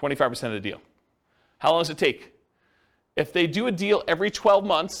 25% of the deal. How long does it take? If they do a deal every 12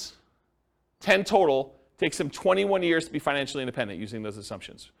 months, 10 total, it takes them 21 years to be financially independent using those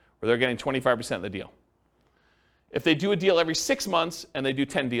assumptions, where they're getting 25% of the deal. If they do a deal every 6 months and they do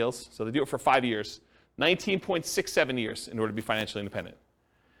 10 deals, so they do it for 5 years, 19.67 years in order to be financially independent.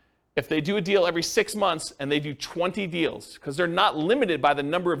 If they do a deal every 6 months and they do 20 deals, because they're not limited by the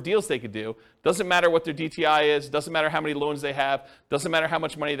number of deals they could do, doesn't matter what their DTI is, doesn't matter how many loans they have, doesn't matter how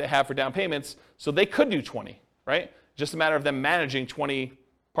much money they have for down payments, so they could do 20, right? Just a matter of them managing 20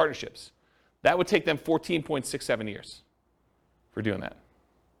 partnerships. That would take them 14.67 years for doing that,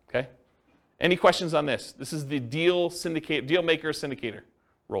 okay? Any questions on this? This is the deal maker syndicator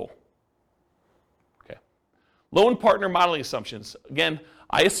role. Okay. Loan partner modeling assumptions. Again,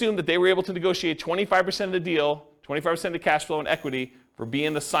 I assume that they were able to negotiate 25% of the deal, 25% of the cash flow and equity for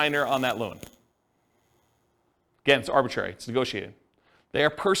being the signer on that loan. Again, it's arbitrary. It's negotiated. They are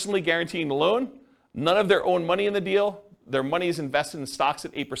personally guaranteeing the loan. None of their own money in the deal. Their money is invested in stocks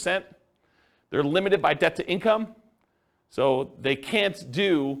at 8%. They're limited by debt to income. So they can't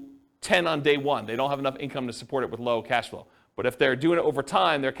do 10 on day one. They don't have enough income to support it with low cash flow. But if they're doing it over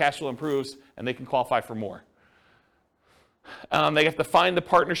time, their cash flow improves and they can qualify for more. They have to find the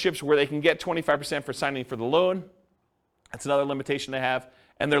partnerships where they can get 25% for signing for the loan. That's another limitation they have.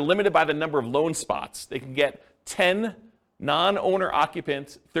 And they're limited by the number of loan spots. They can get 10 non-owner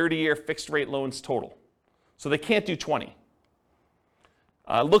occupant 30-year fixed rate loans total. So they can't do 20.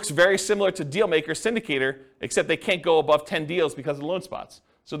 Looks very similar to Dealmaker Syndicator, except they can't go above 10 deals because of the loan spots.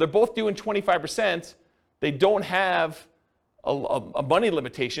 So they're both doing 25%. They don't have a money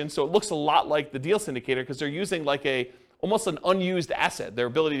limitation, so it looks a lot like the deal syndicator because they're using like almost an unused asset, their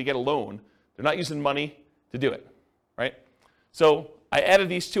ability to get a loan. They're not using money to do it, right? So I added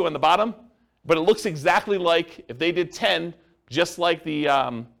these two on the bottom, but it looks exactly like if they did 10, just like the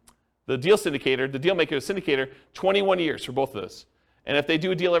deal syndicator, the Dealmaker syndicator, 21 years for both of those. And if they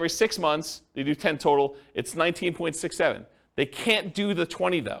do a deal every 6 months, they do 10 total, it's 19.67. They can't do the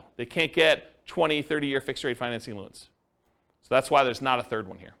 20 though. They can't get 20, 30-year fixed rate financing loans. So that's why there's not a third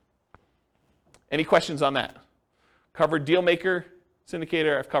one here. Any questions on that? Covered Dealmaker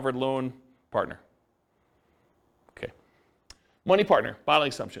syndicator, I've covered loan partner. Okay. Money partner, modeling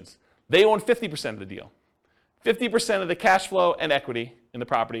assumptions. They own 50% of the deal. 50% of the cash flow and equity in the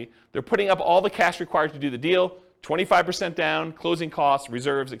property. They're putting up all the cash required to do the deal, 25% down, closing costs,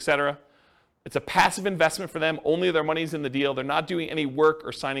 reserves, etc. It's a passive investment for them. Only their money's in the deal. They're not doing any work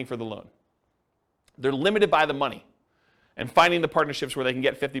or signing for the loan. They're limited by the money and finding the partnerships where they can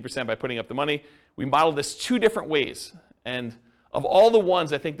get 50% by putting up the money. We modeled this 2 different ways. And of all the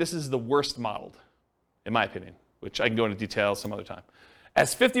ones, I think this is the worst modeled, in my opinion, which I can go into detail some other time.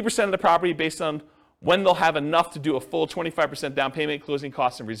 As 50% of the property based on when they'll have enough to do a full 25% down payment, closing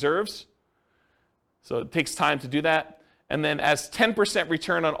costs, and reserves. So it takes time to do that. And then as 10%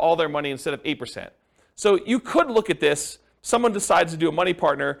 return on all their money instead of 8%. So you could look at this. Someone decides to do a money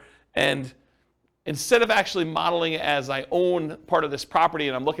partner, and instead of actually modeling it as I own part of this property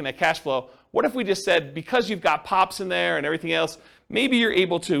and I'm looking at cash flow, what if we just said, because you've got POPs in there and everything else, maybe you're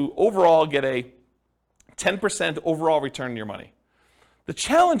able to overall get a 10% overall return on your money. The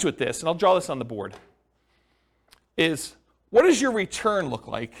challenge with this, and I'll draw this on the board, is what does your return look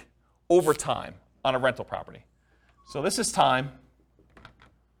like over time on a rental property? So this is time,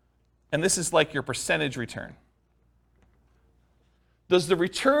 and this is like your percentage return. Does the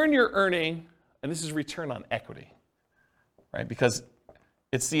return you're earning, and this is return on equity, right? Because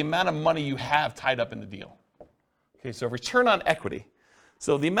it's the amount of money you have tied up in the deal. Okay, so return on equity.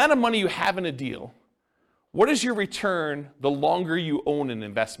 So the amount of money you have in a deal, what is your return the longer you own an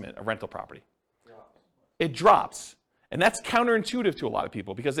investment, a rental property? It drops. And that's counterintuitive to a lot of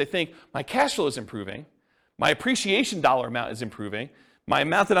people because they think my cash flow is improving, my appreciation dollar amount is improving, my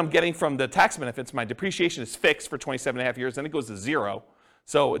amount that I'm getting from the tax benefits, my depreciation is fixed for 27 and a half years, then it goes to 0.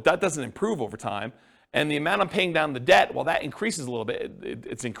 So that doesn't improve over time. And the amount I'm paying down the debt, well, that increases a little bit.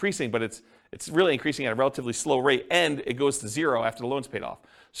 It's increasing, but it's really increasing at a relatively slow rate, and it goes to 0 after the loan's paid off.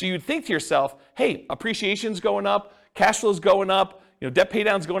 So you'd think to yourself, hey, appreciation's going up, cash flow's going up, debt pay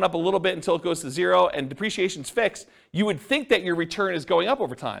down's going up a little bit until it goes to 0, and depreciation's fixed. You would think that your return is going up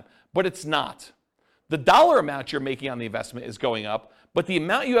over time, but it's not. The dollar amount you're making on the investment is going up, but the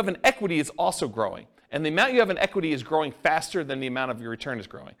amount you have in equity is also growing. And the amount you have in equity is growing faster than the amount of your return is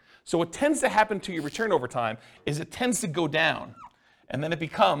growing. So what tends to happen to your return over time is it tends to go down, and then it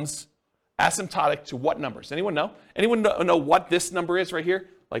becomes asymptotic to what numbers? Anyone know? Anyone know what this number is right here,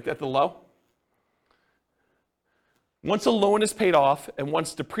 like at the low? Once a loan is paid off and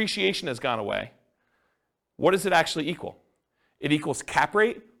once depreciation has gone away, what does it actually equal? It equals cap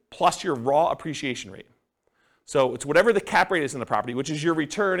rate plus your raw appreciation rate. So it's whatever the cap rate is in the property, which is your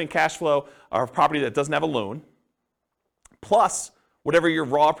return and cash flow of a property that doesn't have a loan, plus whatever your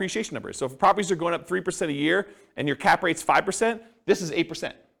raw appreciation number is. So if properties are going up 3% a year and your cap rate's 5%, this is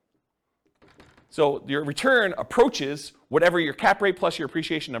 8%. So your return approaches whatever your cap rate plus your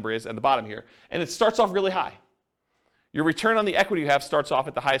appreciation number is at the bottom here, and it starts off really high. Your return on the equity you have starts off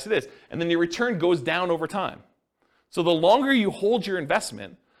at the highest it is, and then your return goes down over time. So the longer you hold your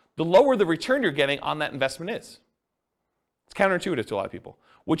investment, the lower the return you're getting on that investment is. It's counterintuitive to a lot of people,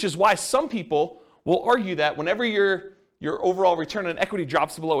 which is why some people will argue that whenever your overall return on equity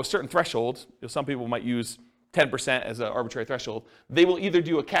drops below a certain threshold, some people might use 10% as an arbitrary threshold, they will either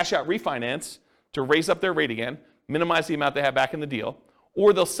do a cash out refinance to raise up their rate again, minimize the amount they have back in the deal,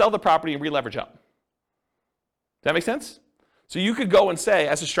 or they'll sell the property and re-leverage up. Does that make sense? So you could go and say,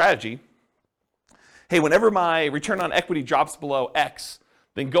 as a strategy, hey, whenever my return on equity drops below X,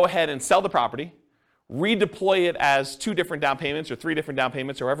 then go ahead and sell the property, redeploy it as 2 different down payments or 3 different down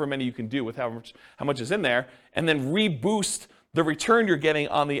payments or however many you can do with how much is in there, and then reboost the return you're getting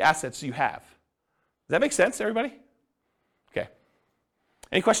on the assets you have. Does that make sense, everybody? Okay.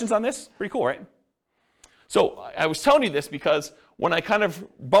 Any questions on this? Pretty cool, right? So I was telling you this because when I kind of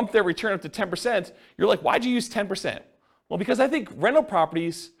bumped their return up to 10%, you're like, why'd you use 10%? Well, because I think rental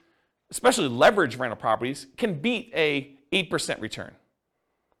properties, especially leveraged rental properties, can beat a 8% return,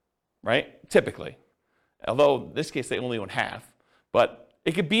 right? Typically. Although in this case they only own half, but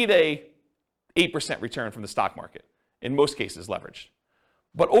it could beat a 8% return from the stock market, in most cases leveraged.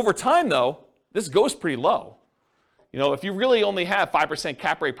 But over time though, this goes pretty low. You know, if you really only have 5%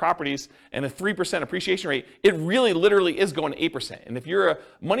 cap rate properties and a 3% appreciation rate, it really literally is going to 8%. And if you're a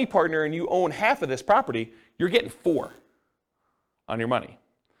money partner and you own half of this property, you're getting 4 on your money.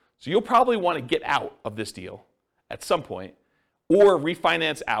 So you'll probably want to get out of this deal at some point or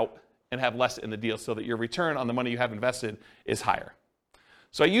refinance out and have less in the deal so that your return on the money you have invested is higher.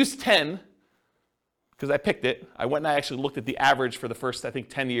 So I used 10 because I picked it. I went and I actually looked at the average for the first, I think,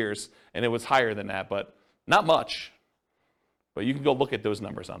 10 years, and it was higher than that, but not much. But you can go look at those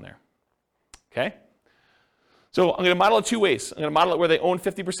numbers on there. Okay? So I'm going to model it 2 ways. I'm going to model it where they own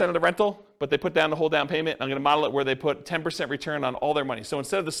 50% of the rental, but they put down the whole down payment. I'm going to model it where they put 10% return on all their money. So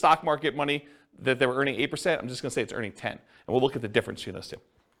instead of the stock market money that they were earning 8%, I'm just going to say it's earning 10. And we'll look at the difference between those two.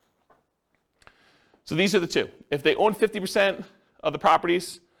 So these are the two. If they own 50% of the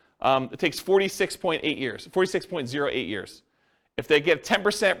properties, it takes 46.8 years, 46.08 years. If they get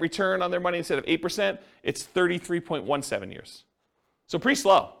 10% return on their money instead of 8%, it's 33.17 years. So pretty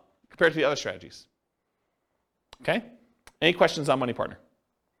slow compared to the other strategies. Okay? Any questions on Money Partner?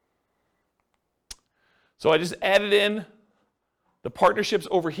 So I just added in the partnerships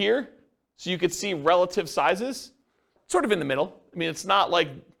over here so you could see relative sizes, sort of in the middle. I mean, it's not like,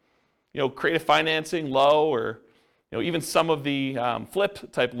 creative financing low or, even some of the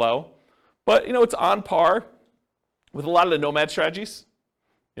flip type low, but, it's on par with a lot of the nomad strategies.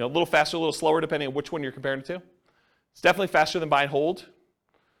 A little faster, a little slower, depending on which one you're comparing it to. It's definitely faster than buy and hold,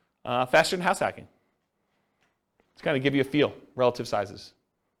 faster than house hacking. To kind of give you a feel, relative sizes. Is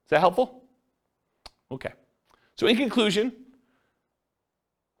that helpful? Okay. So in conclusion,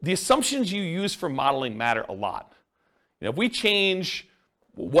 the assumptions you use for modeling matter a lot. If we change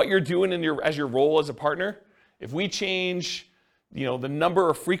what you're doing as your role as a partner, if we change the number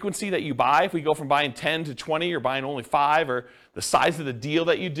or frequency that you buy, if we go from buying 10 to 20 or buying only 5, or the size of the deal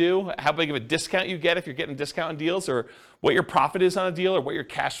that you do, how big of a discount you get if you're getting discount on deals, or what your profit is on a deal, or what your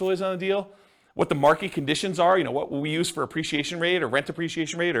cash flow is on a deal, what the market conditions are, what we use for appreciation rate or rent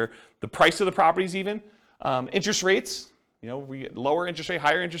appreciation rate, or the price of the properties even, interest rates, we get lower interest rate,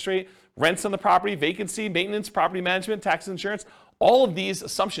 higher interest rate, rents on the property, vacancy, maintenance, property management, taxes, insurance. All of these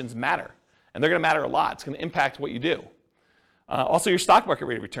assumptions matter, and they're going to matter a lot. It's going to impact what you do. Also your stock market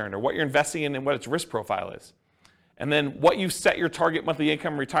rate of return, or what you're investing in and what its risk profile is. And then what you set your target monthly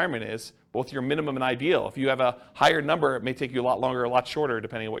income in retirement is, both your minimum and ideal. If you have a higher number, it may take you a lot longer or a lot shorter,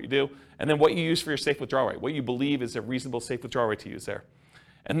 depending on what you do. And then what you use for your safe withdrawal rate, what you believe is a reasonable safe withdrawal rate to use there.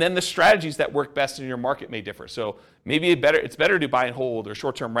 And then the strategies that work best in your market may differ. So maybe it's better to buy and hold, or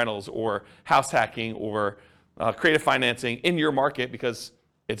short-term rentals, or house hacking, or creative financing in your market because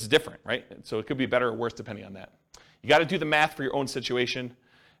it's different, right? So it could be better or worse depending on that. You got to do the math for your own situation.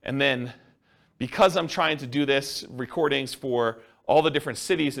 And then because I'm trying to do this recordings for all the different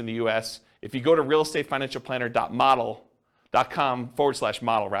cities in the US, if you go to realestatefinancialplanner.com/model,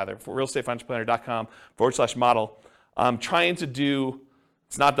 for realestatefinancialplanner.com/model, I'm trying to do,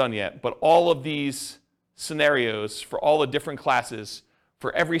 it's not done yet, but all of these scenarios for all the different classes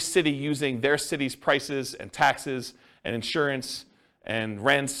for every city using their city's prices and taxes and insurance and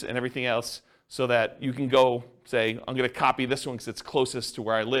rents and everything else, so that you can go say, I'm going to copy this one because it's closest to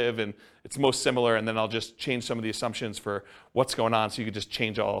where I live and it's most similar, and then I'll just change some of the assumptions for what's going on, so you can just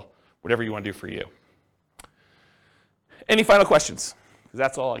change whatever you want to do for you. Any final questions? Because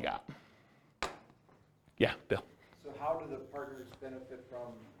that's all I got. Yeah, Bill. So how do the partners benefit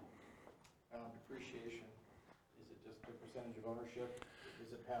from depreciation? Is it just the percentage of ownership?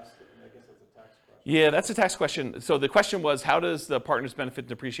 Is it passed, I guess that's a tax question. Yeah, that's a tax question. So the question was, how does the partners benefit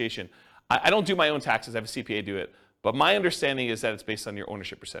depreciation? I don't do my own taxes. I have a CPA do it. But my understanding is that it's based on your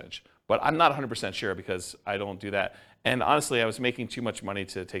ownership percentage. But I'm not 100% sure because I don't do that. And honestly, I was making too much money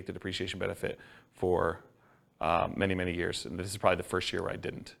to take the depreciation benefit for many, many years. And this is probably the first year where I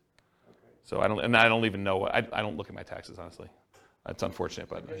didn't. Okay. So I don't even know. I don't look at my taxes, honestly. That's unfortunate.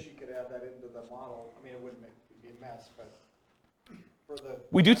 But I guess you could add that into the model. I mean, it wouldn't be a mess, but for the...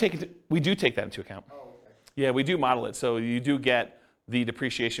 We do take that into account. Oh, okay. Yeah, we do model it. So you do get the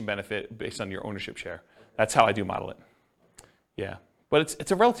depreciation benefit based on your ownership share. That's how I do model it. Yeah, but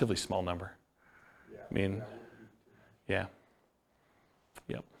it's a relatively small number. I mean, yeah.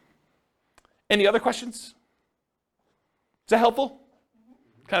 Yep. Any other questions? Is that helpful?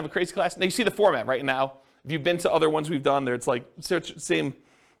 Kind of a crazy class. Now you see the format right now. If you've been to other ones we've done, there it's like same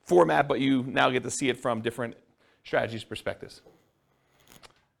format, but you now get to see it from different strategies, perspectives.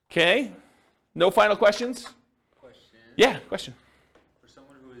 Okay. No final questions? Question. Yeah, question. For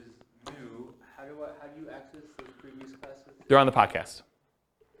someone who is new, how do you access those previous classes? They're on the podcast.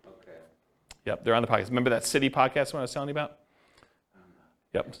 Okay. Yep, they're on the podcast. Remember that city podcast one I was telling you about?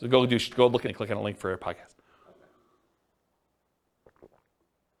 Yep. So go look and click on a link for a podcast.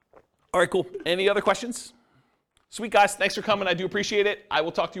 All right, cool. Any other questions? Sweet, guys. Thanks for coming. I do appreciate it. I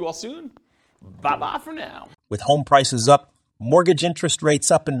will talk to you all soon. Bye-bye for now. With home prices up, mortgage interest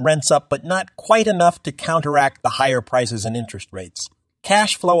rates up, and rents up, but not quite enough to counteract the higher prices and interest rates.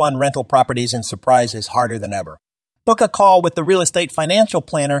 Cash flow on rental properties in Surprise is harder than ever. Book a call with the Real Estate Financial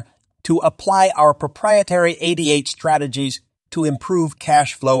Planner to apply our proprietary 88 strategies to improve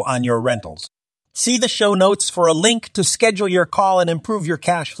cash flow on your rentals. See the show notes for a link to schedule your call and improve your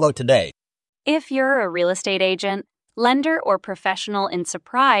cash flow today. If you're a real estate agent, lender, or professional in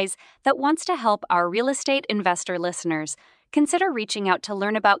Surprise that wants to help our real estate investor listeners, consider reaching out to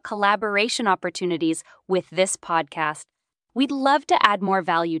learn about collaboration opportunities with this podcast. We'd love to add more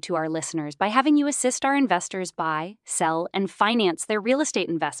value to our listeners by having you assist our investors buy, sell, and finance their real estate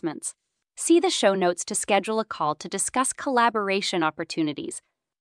investments. See the show notes to schedule a call to discuss collaboration opportunities.